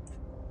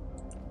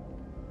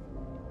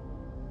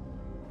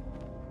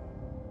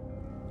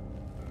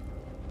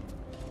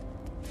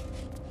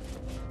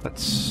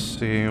 Let's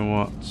see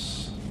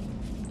what's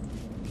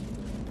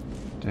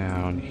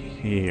down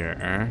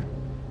here.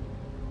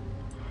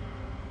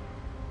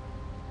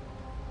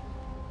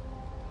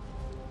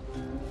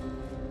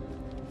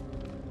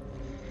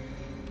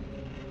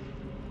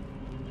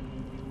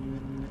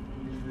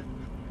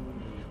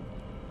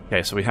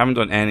 Okay, so we haven't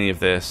done any of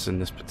this in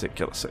this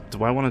particular set.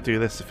 Do I want to do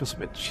this? It feels a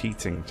bit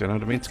cheating. Do you know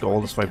what I mean? To go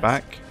all this way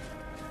back?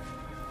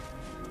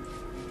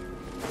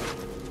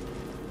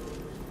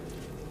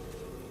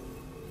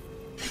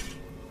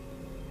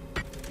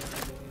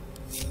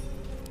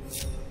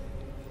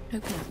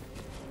 Open up.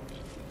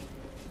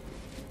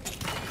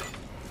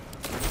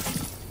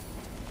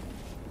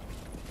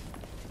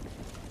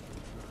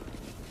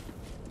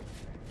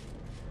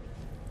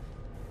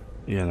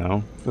 You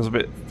know,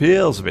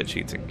 feels a bit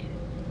cheating.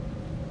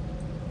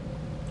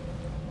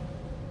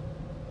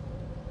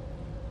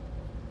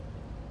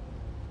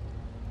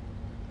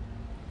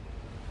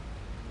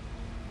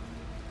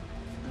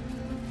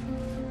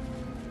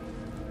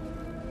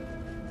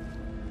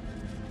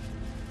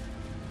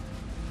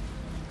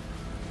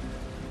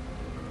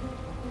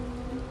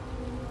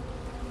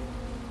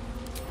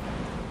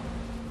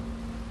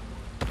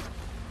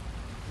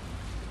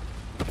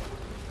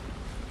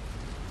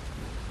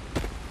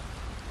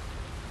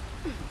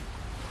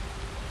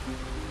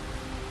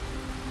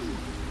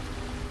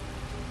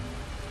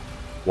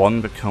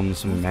 One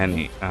becomes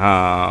many.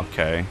 Ah,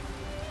 okay.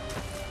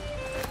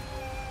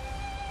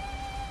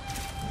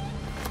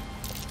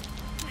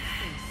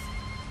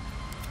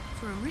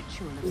 For a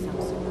ritual of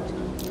some sort.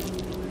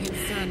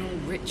 Infernal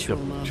ritual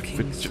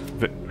markings.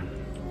 What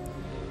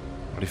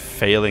are you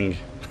failing?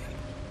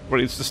 What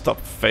needs to stop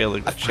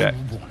failing to check?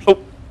 Oh!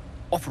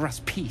 Offer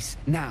us peace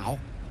now,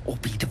 or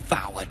be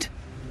devoured.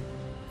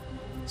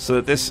 So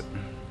that this...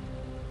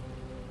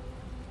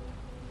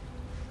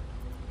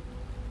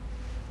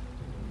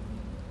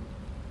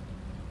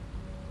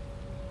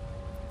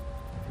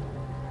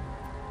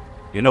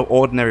 You're no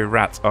ordinary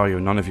rat, are you?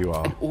 None of you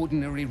are. An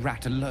ordinary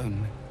rat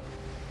alone.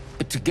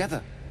 But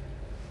together,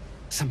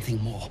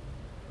 something more.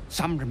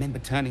 Some remember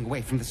turning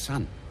away from the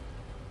sun.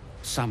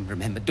 Some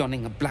remember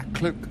donning a black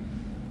cloak.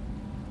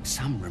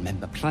 Some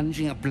remember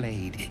plunging a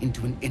blade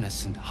into an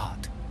innocent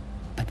heart.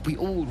 But we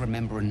all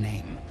remember a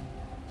name.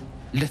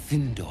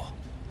 Lithindor.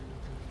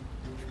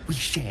 We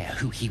share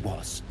who he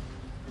was.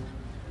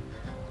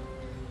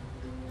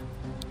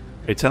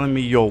 You're telling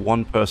me you're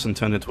one person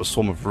turned into a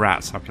swarm of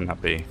rats? How can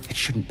that be? It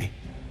shouldn't be.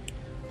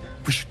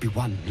 We should be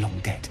one long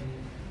dead.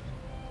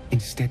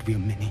 Instead, we are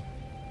many.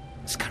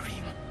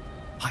 Scurrying,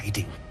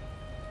 hiding,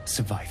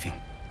 surviving.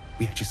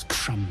 We are just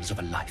crumbs of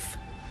a life.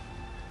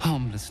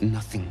 Harmless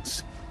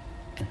nothings.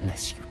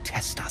 Unless you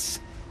test us.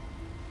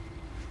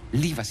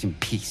 Leave us in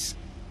peace.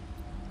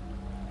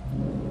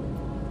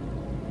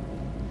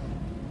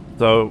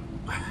 So,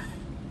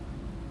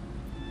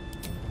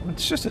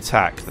 let's just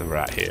attack the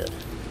rat here.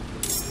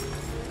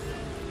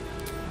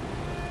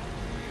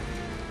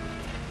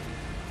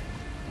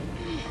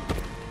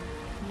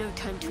 No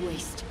time to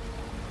waste.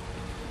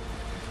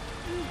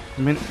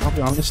 I mean, I'll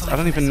be honest, I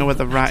don't even know where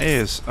the rat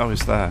is. Oh,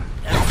 he's there.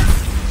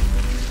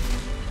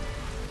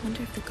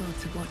 Wonder if the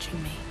gods are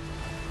watching me.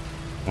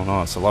 Oh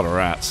no, it's a lot of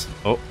rats.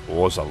 Oh, it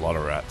was a lot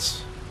of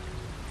rats.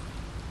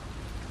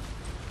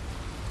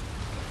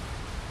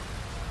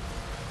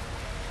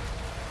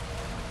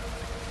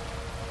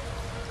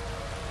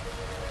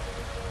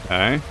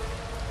 Okay.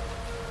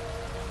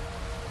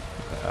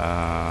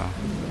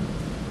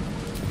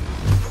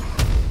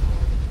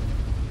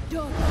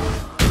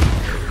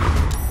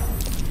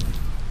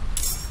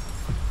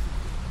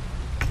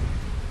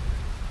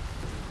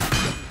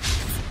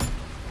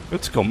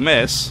 Critical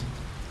miss.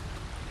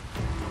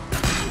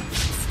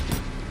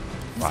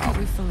 Wow.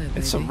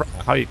 It's a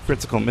how are you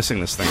critical missing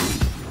this thing?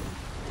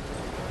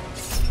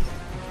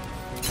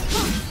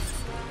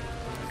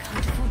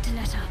 Can't afford to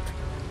let up.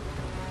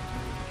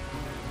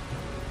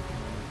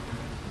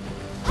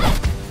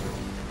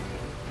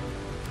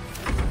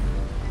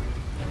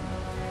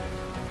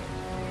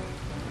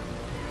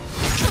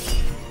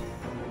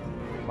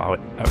 Wow,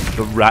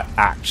 the rat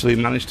actually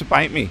managed to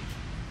bite me.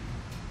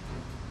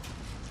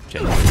 Okay,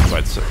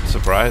 quite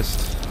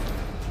surprised.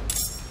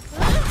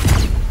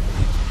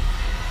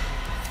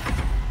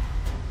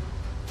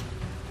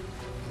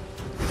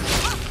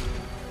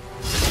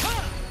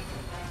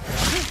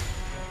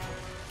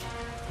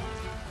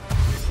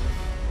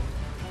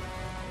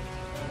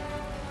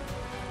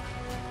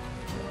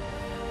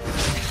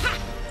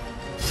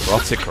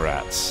 Exotic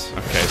rats.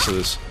 Okay, so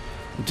there's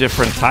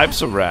different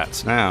types of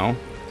rats now.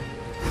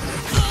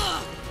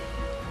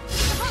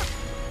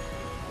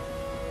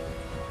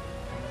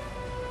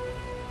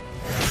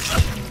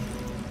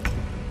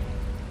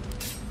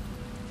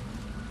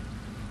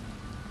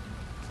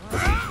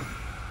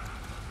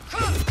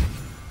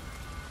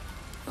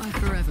 Bye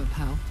forever,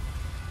 pal.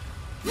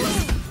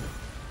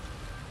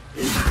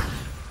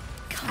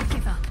 Can't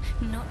give up.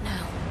 Not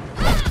now.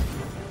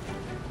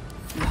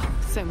 Oh,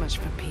 so much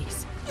for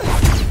peace.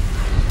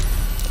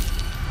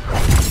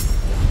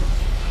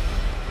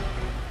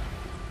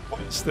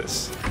 What is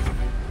this?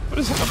 What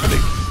is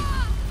happening?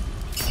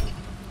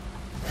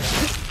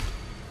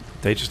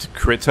 They just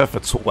crit her for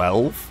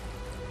 12?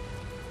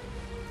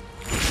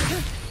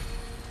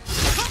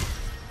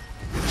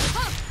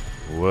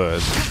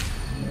 Word.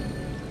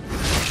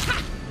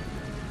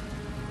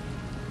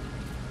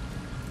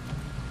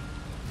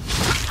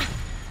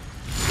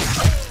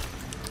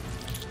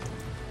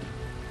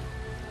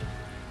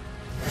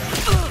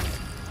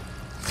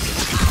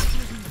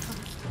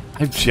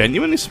 I'm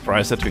genuinely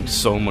surprised they're doing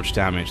so much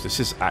damage. This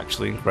is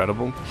actually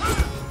incredible.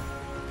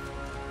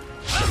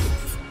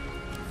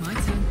 My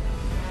turn.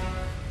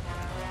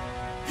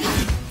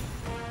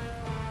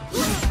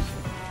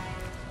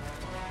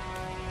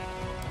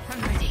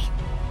 I'm ready.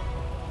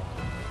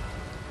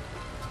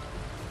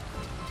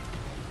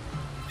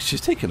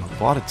 She's taking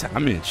a lot of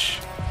damage.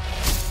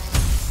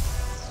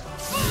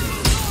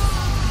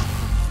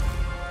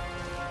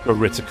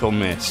 Critical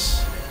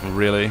miss.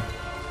 Really?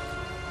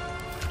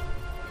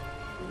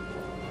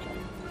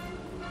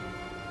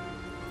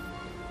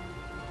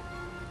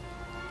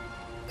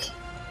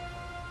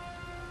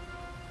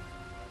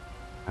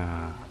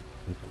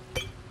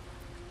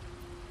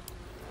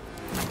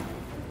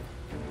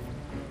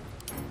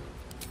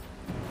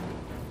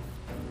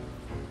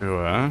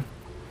 Sure.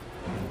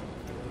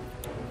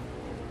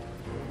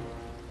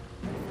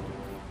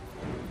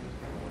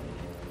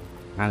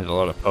 I need a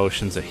lot of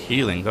potions of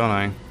healing, don't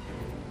I?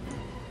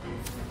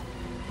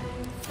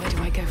 Where do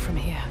I go from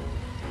here?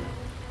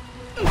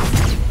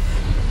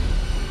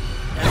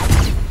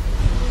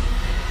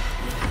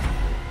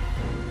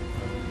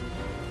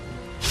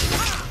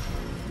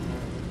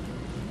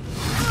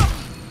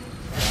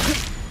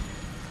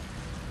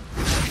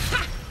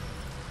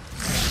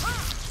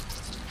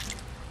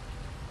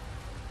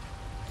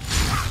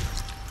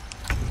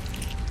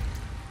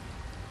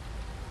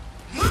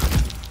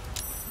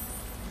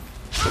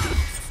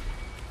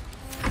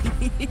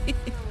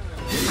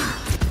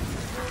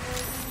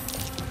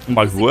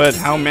 My word,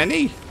 how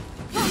many?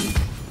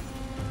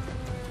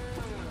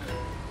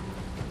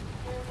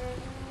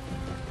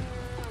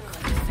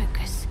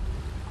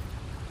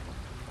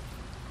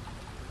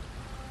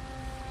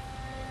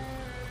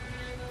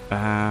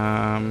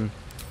 Oh,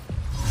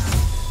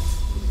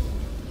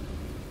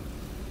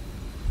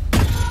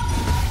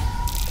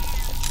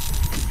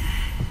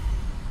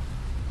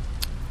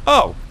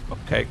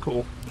 okay,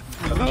 cool.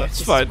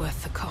 That's fine.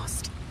 Worth the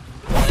cost.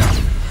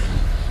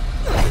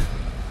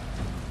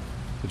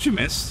 Did you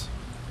miss?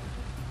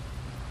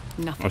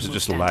 Nothing Or is it will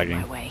just stand in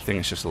lagging? my way. I think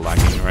it's just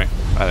lagging, right?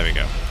 Ah, there we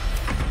go.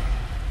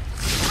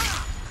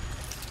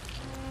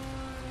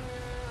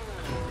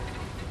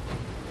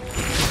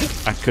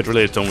 I could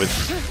really have done with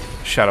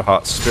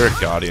Shadowheart's Spirit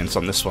Guardians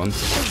on this one.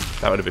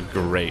 That would have been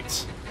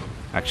great,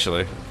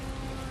 actually.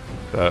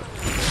 But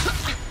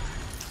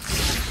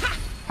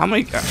how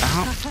many?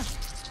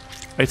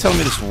 Are you telling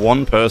me this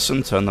one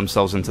person turned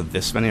themselves into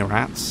this many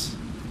rats?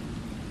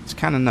 It's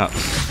kind of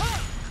nuts.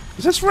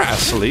 Is this rat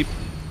asleep?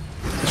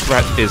 This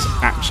rat is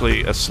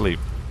actually asleep.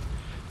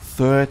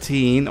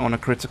 13 on a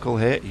critical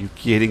hit? Are you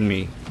kidding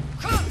me?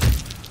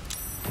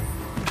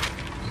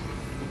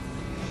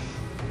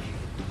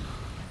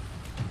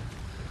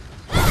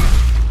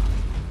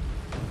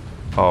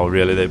 Oh,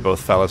 really? They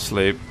both fell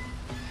asleep?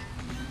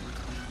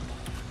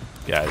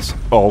 Guys,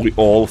 we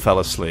all fell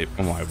asleep.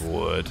 Oh my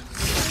word.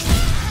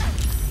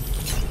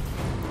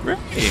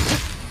 Really?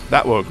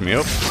 That woke me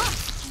up.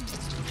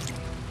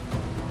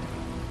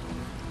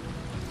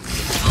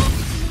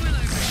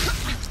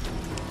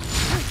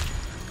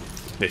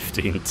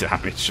 15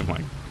 damage, oh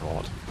my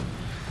god.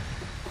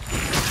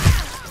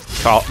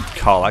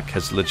 Karlach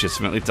has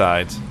legitimately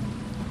died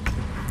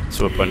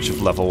to a bunch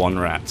of level 1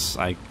 rats.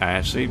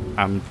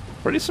 I'm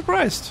pretty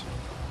surprised.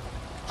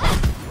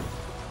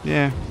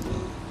 Yeah.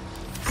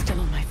 Still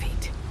on my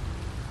feet.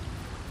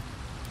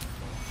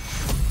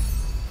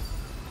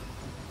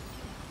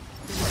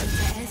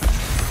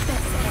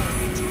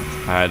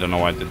 I don't know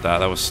why I did that.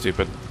 That was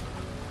stupid.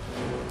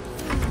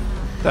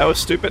 That was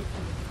stupid.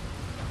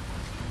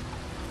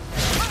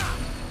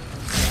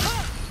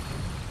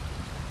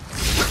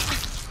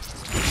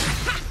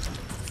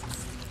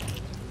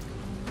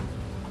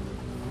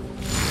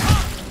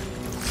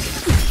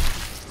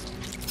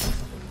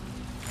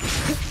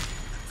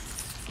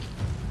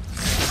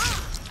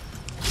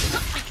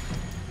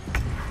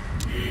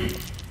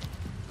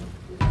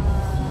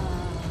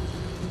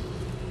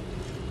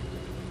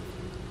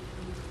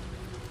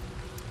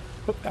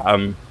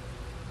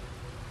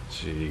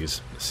 Jeez,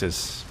 this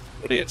is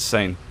pretty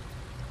insane.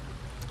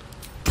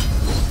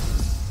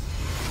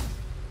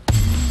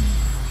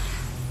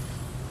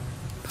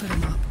 Put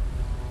him up.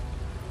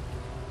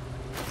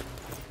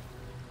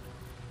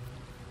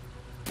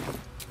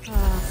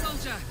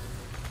 Soldier,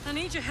 I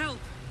need your help.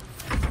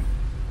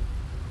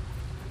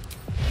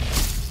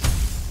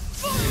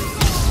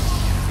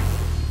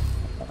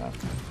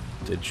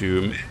 Did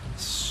you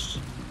miss?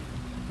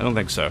 I don't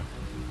think so.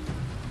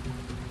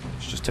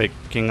 It's just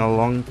taking a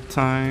long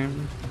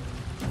time.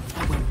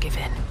 I won't give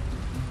in.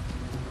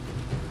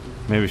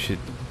 Maybe she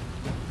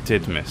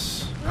did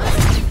miss.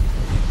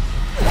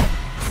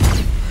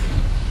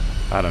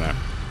 I don't know.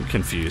 I'm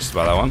confused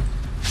by that one.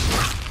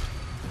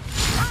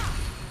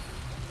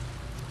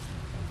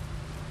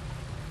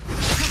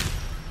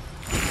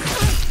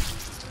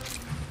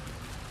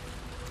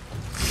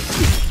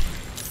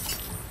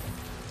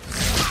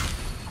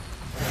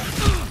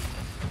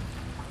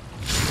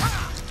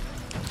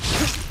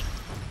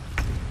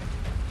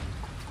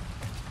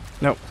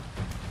 Nope.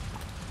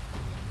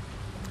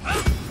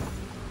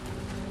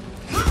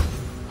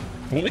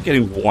 I'm only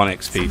getting 1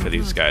 XP for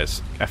these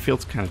guys. I feel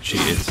it's kind of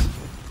cheated.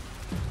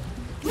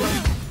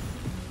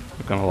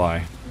 Not gonna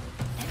lie.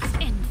 Let's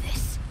end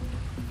this.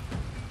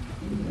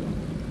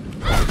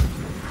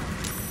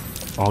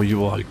 Oh,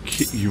 you are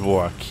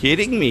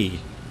kidding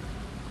me.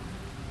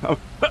 How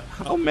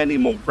many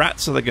more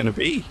rats are there gonna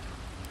be?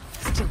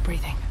 Still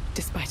breathing,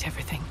 despite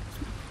everything.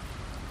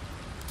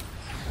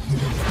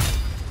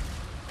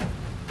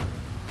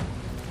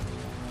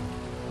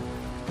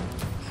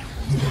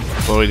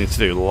 What do we need to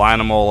do? Line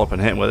them all up and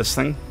hit them with this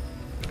thing?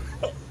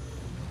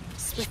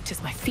 Swift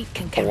as my feet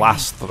can carry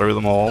Blast through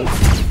them all.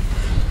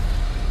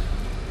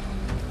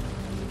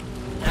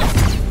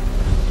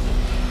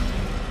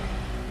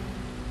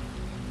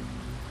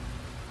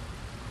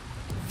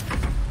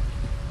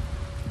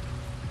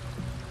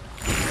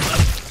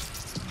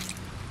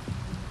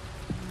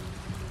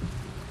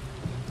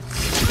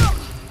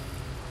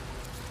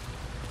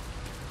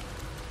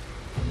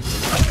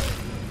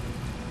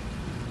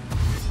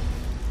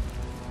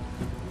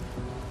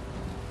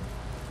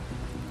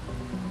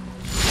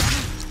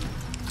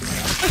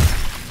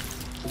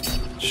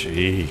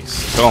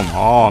 Jeez, come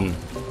on.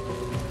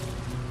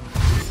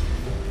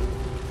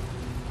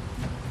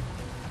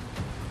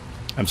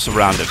 I'm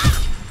surrounded.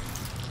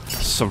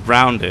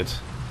 Surrounded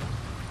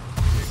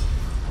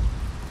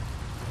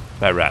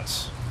by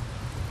rats.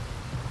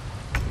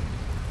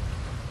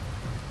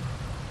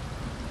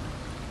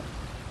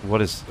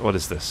 What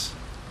is this?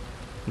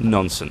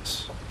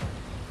 Nonsense.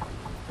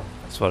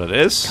 That's what it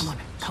is. Come on,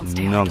 come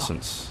stay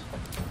Nonsense.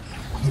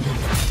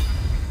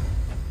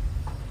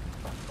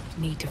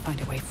 Need to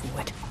find a way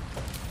forward.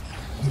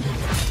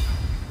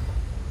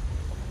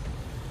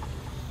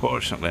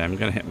 Unfortunately, I'm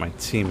going to hit my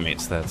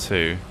teammates there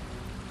too.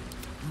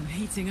 I'm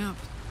heating up.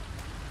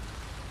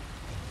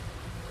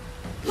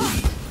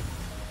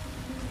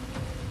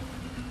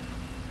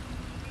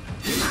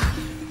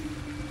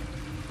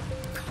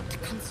 Got to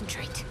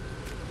concentrate.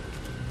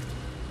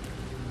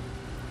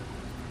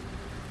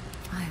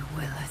 I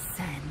will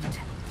ascend.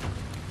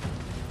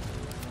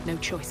 No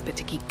choice but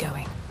to keep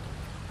going.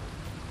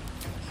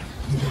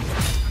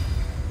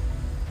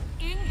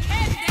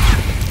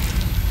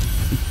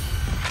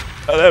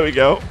 Oh, there we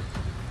go.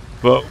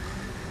 But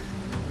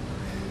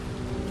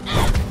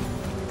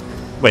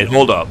wait,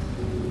 hold up.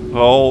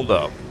 Hold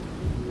up.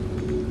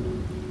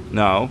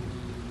 No.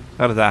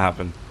 How did that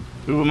happen?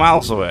 We were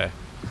miles away.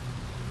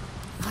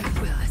 I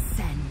will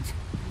ascend.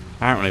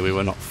 Apparently we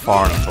were not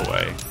far enough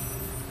away.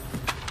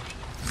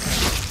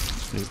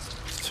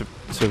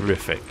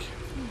 Terrific.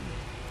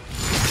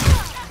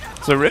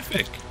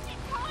 Terrific.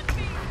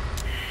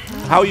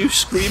 How are you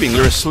screaming?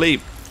 You're asleep.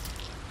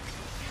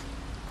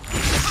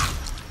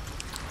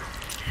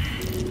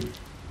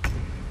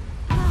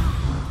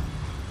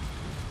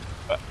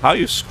 How are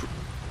you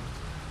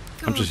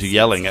I'm just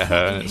yelling at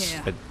her and it's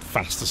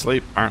fast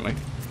asleep, apparently.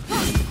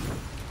 I'm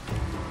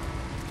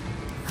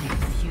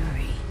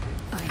fury.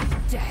 I'm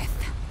death.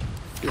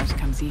 Blood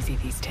comes easy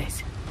these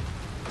days.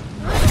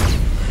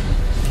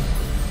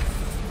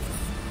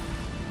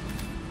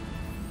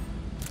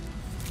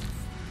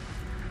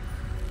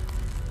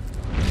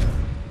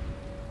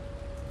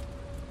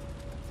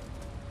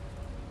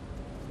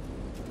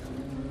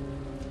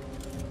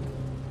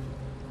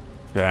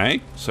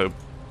 Okay, so...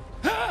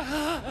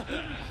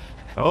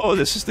 Oh,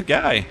 this is the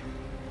guy.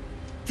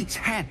 These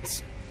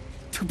hands.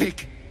 Too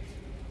big.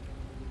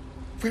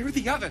 Where are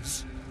the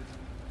others?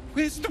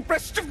 Where's the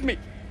rest of me?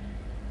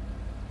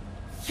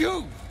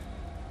 You!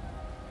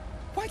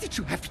 Why did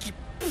you have to keep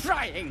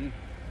prying?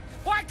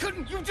 Why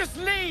couldn't you just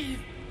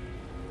leave?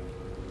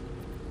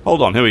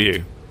 Hold on, who are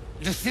you?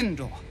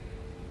 Luthindor.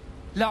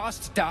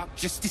 Last Dark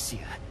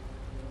Justiciar.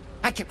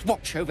 I kept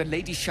watch over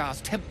Lady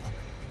Shah's temple.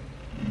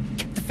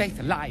 Kept the faith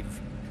alive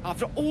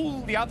after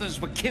all the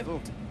others were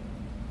killed.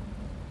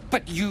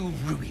 But you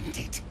ruined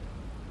it.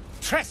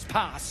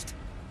 Trespassed.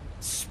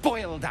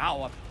 Spoiled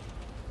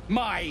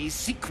my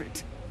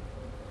secret.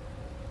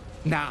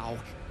 Now,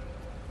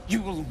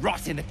 you will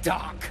rot in the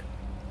dark.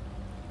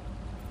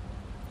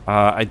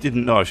 I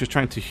didn't know. I was just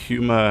trying to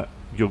humor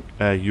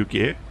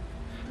Yugir,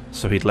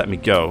 so he'd let me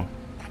go.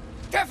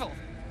 Devil!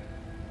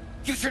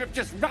 You should have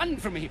just run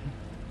from him.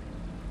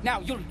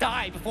 Now you'll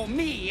die before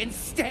me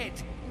instead.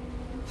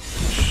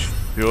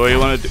 Sure you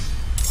want to do...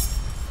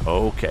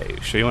 Okay,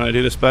 sure you want to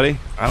do this, buddy?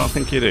 I don't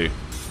think you do.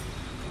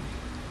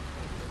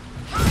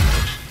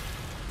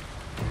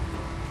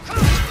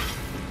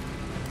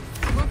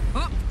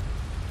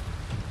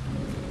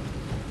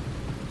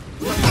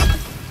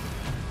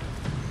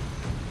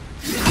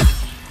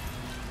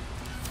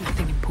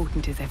 Nothing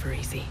important is ever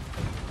easy.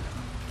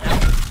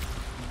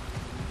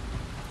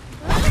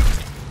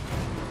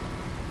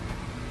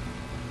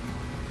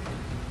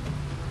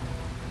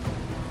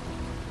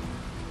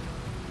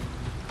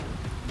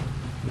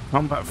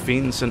 Combat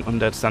fiends and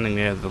undead standing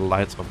near the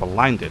light are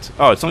blinded.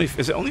 Oh, it's only...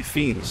 Is it only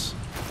fiends?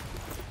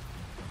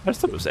 I just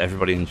thought it was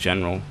everybody in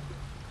general.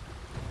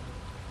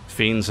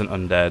 Fiends and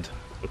undead.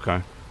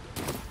 Okay.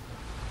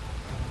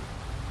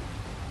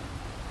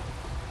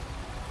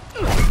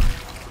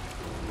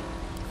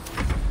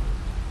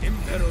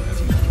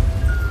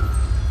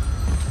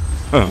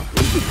 Huh.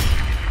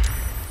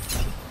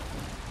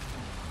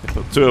 They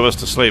put two of us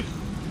to sleep.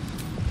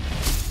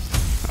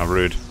 How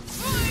rude.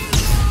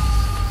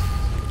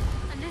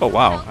 Oh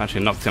wow,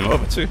 actually knocked him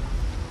over too.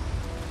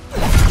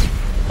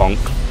 Bonk.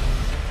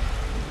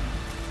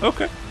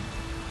 Okay.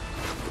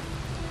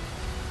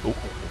 Ooh.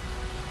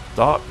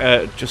 Dark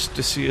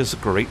Justiciar's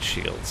Great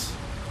Shields.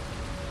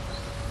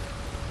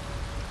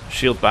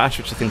 Shield Bash,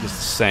 which I think is the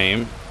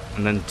same.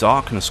 And then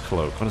Darkness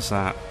Cloak. What is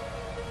that?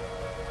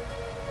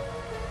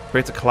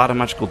 Create a cloud of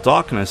magical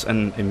darkness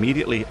and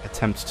immediately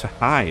attempt to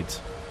hide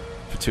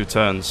for 2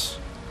 turns.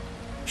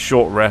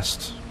 Short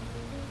rest.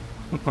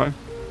 Okay.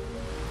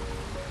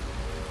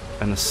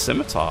 And a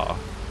scimitar.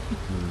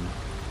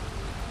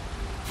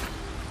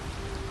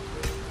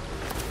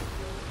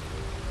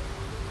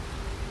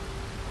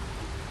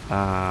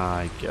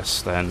 I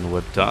guess then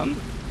we're done.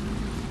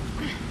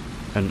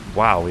 And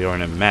wow, we are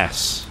in a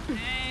mess.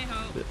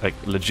 Like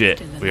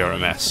legit, we are a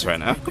mess right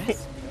now.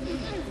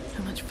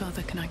 How much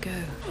further can I go?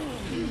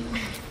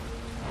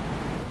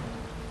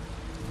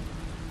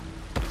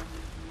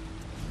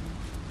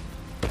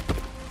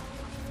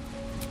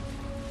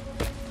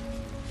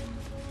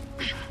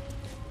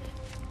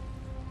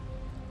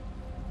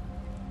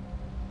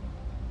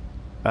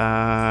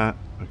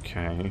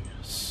 Okay.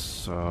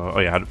 So, oh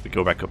yeah, we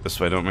go back up this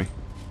way, don't we?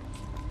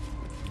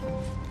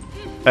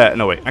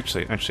 No wait,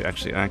 actually. Hey,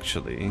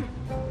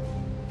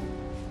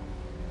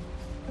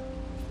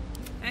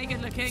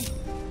 good looking.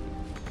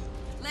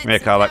 Come here,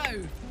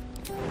 Karlak.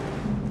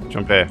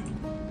 Jump here.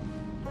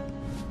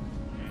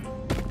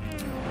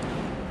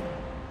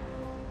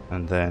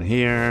 And then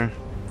here.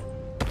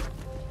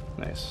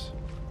 Nice.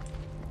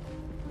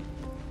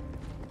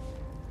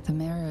 The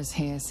mirrors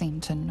here seem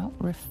to not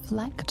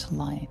reflect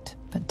light,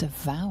 but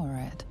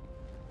devour it.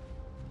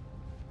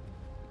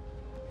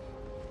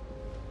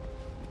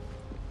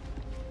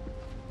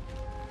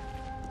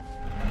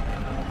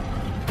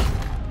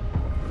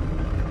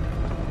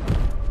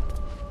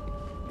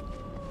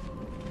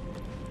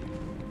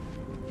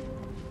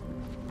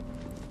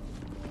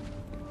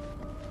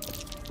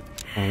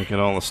 And get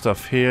all the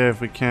stuff here if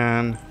we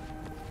can.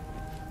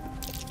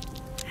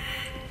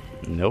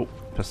 Nope.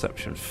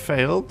 Perception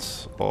failed.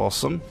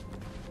 Awesome.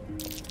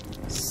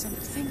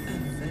 Something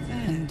over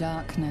there. In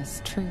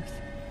darkness, truth.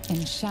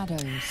 In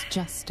shadows,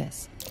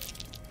 justice.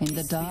 In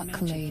the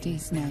Dark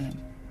Lady's name.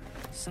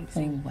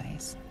 Something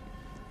Always.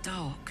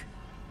 dark.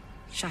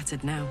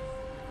 Shattered now.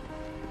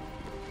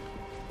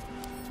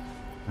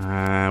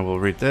 We'll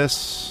read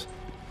this.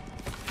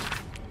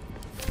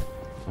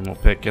 And we'll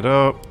pick it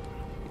up.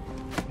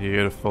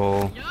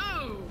 Beautiful.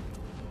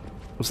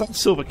 Was that the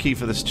silver key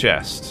for this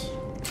chest?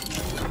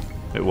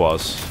 It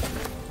was.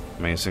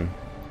 Amazing.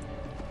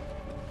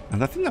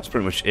 And I think that's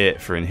pretty much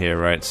it for in here,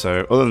 right?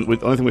 So, the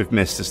only thing we've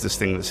missed is this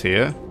thing that's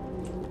here.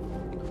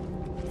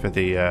 For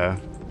the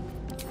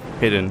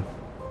hidden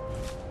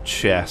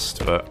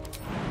chest, but...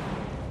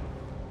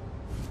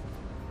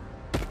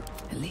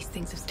 At least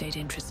things have stayed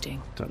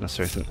interesting. don't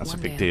necessarily think that's a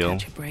One big day I'll deal.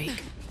 catch a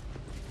break.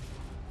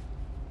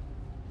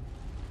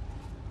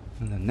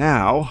 And then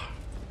now...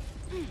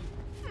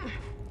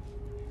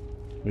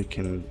 we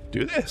can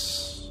do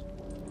this.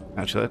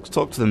 Actually, let's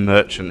talk to the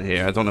merchant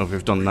here. I don't know if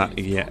we've done that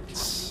yet.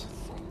 Is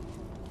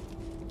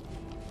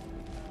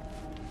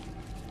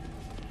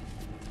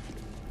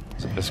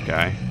it this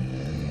guy?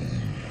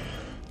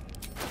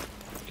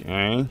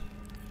 Okay.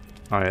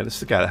 Oh yeah, this is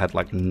the guy that had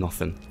like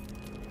nothing.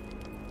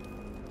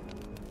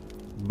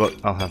 But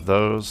I'll have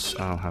those.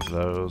 I'll have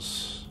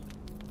those.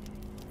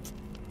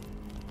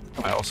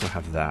 I also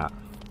have that.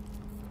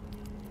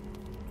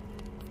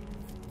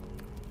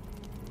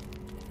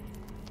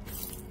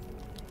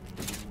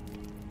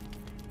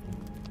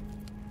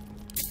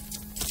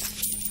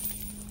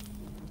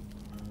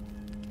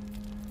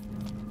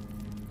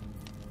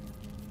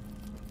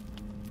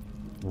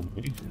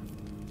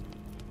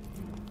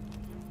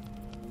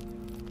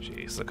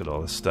 Jeez, look at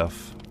all this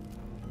stuff.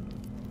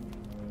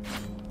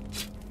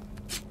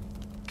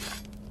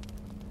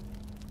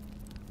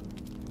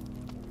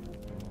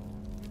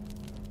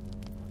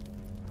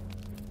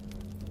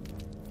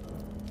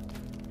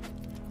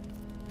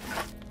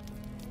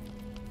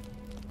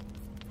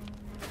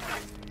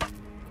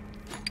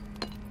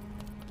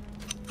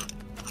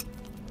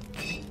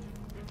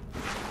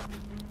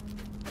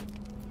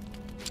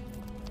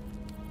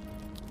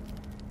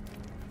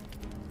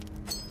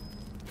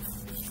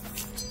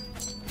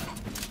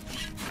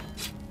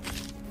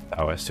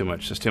 Oh, it's too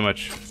much. It's too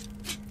much.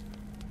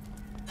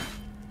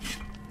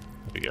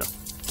 There we go.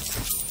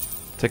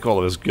 Take all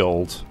of his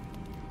gold.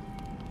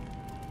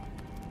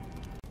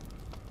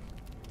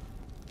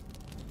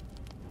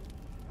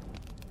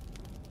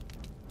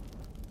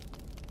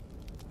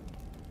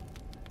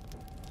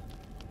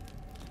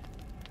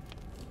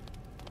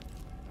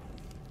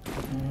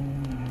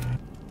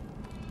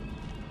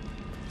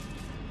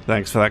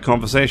 Thanks for that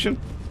conversation.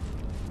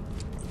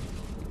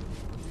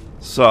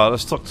 So,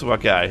 let's talk to our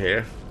guy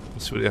here.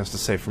 Let's see what he has to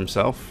say for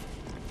himself.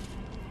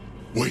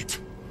 Wait.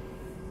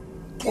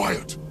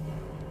 Quiet.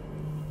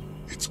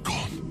 It's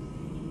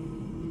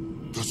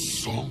gone. The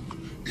song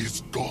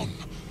is gone.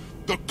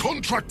 The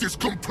contract is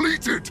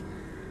completed.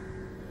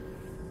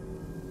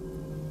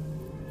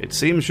 It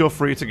seems you're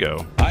free to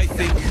go. I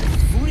think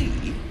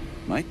free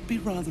might be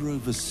rather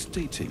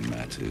overstating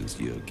matters,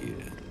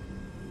 Yurgir.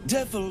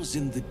 Devil's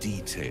in the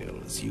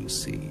details, you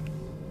see.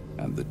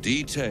 And the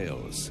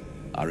details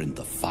are in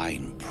the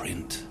fine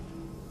print.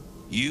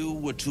 You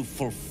were to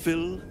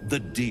fulfill the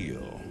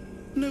deal.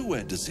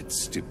 Nowhere does it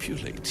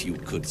stipulate you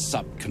could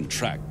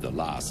subcontract the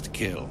last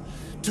kill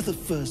to the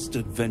first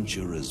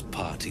adventurer's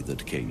party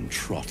that came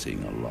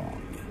trotting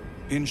along.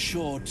 In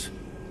short,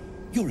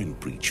 you're in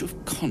breach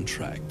of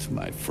contract,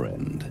 my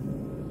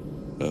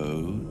friend.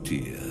 Oh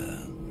dear.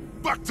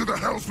 Back to the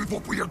hells with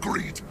what we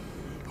agreed.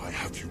 I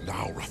have you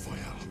now,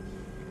 Raphael.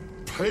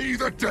 Pay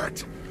the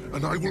debt,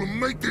 and I will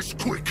make this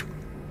quick.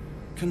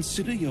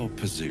 Consider your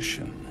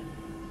position.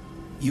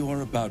 You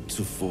are about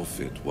to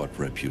forfeit what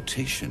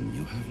reputation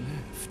you have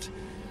left.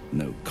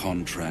 No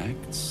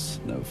contracts,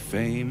 no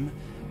fame,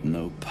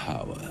 no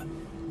power.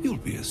 You'll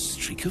be a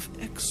streak of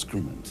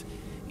excrement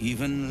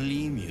even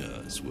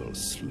lemurs will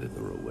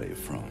slither away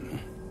from.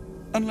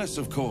 Unless,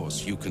 of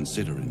course, you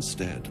consider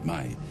instead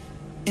my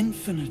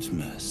infinite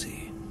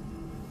mercy.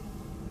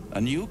 A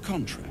new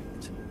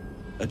contract,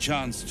 a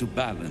chance to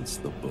balance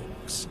the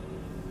books,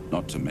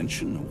 not to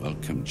mention a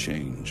welcome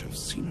change of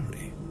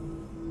scenery.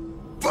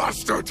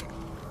 Bastard!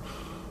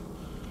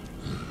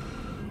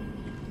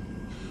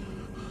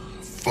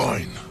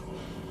 Fine.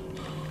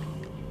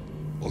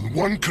 On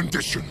one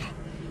condition.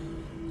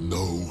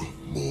 No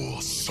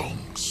more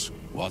songs.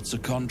 What's a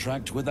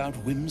contract without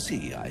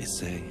whimsy, I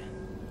say?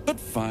 But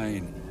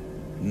fine.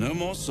 No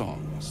more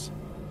songs.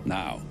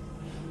 Now,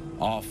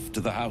 off to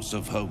the House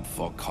of Hope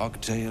for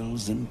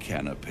cocktails and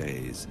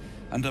canapes,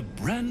 and a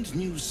brand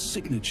new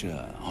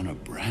signature on a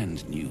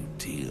brand new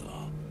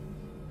deal.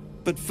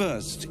 But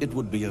first, it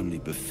would be only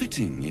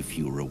befitting if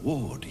you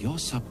reward your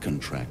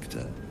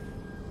subcontractor.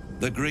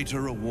 The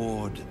greater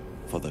reward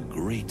for the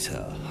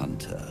greater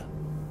hunter.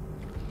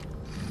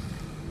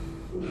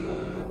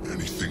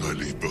 Anything I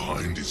leave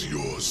behind is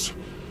yours.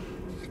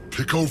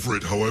 Pick over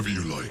it however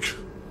you like.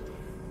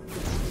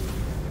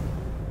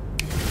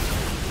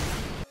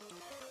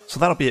 So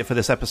that'll be it for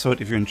this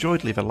episode. If you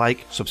enjoyed, leave a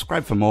like,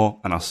 subscribe for more,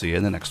 and I'll see you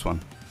in the next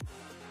one.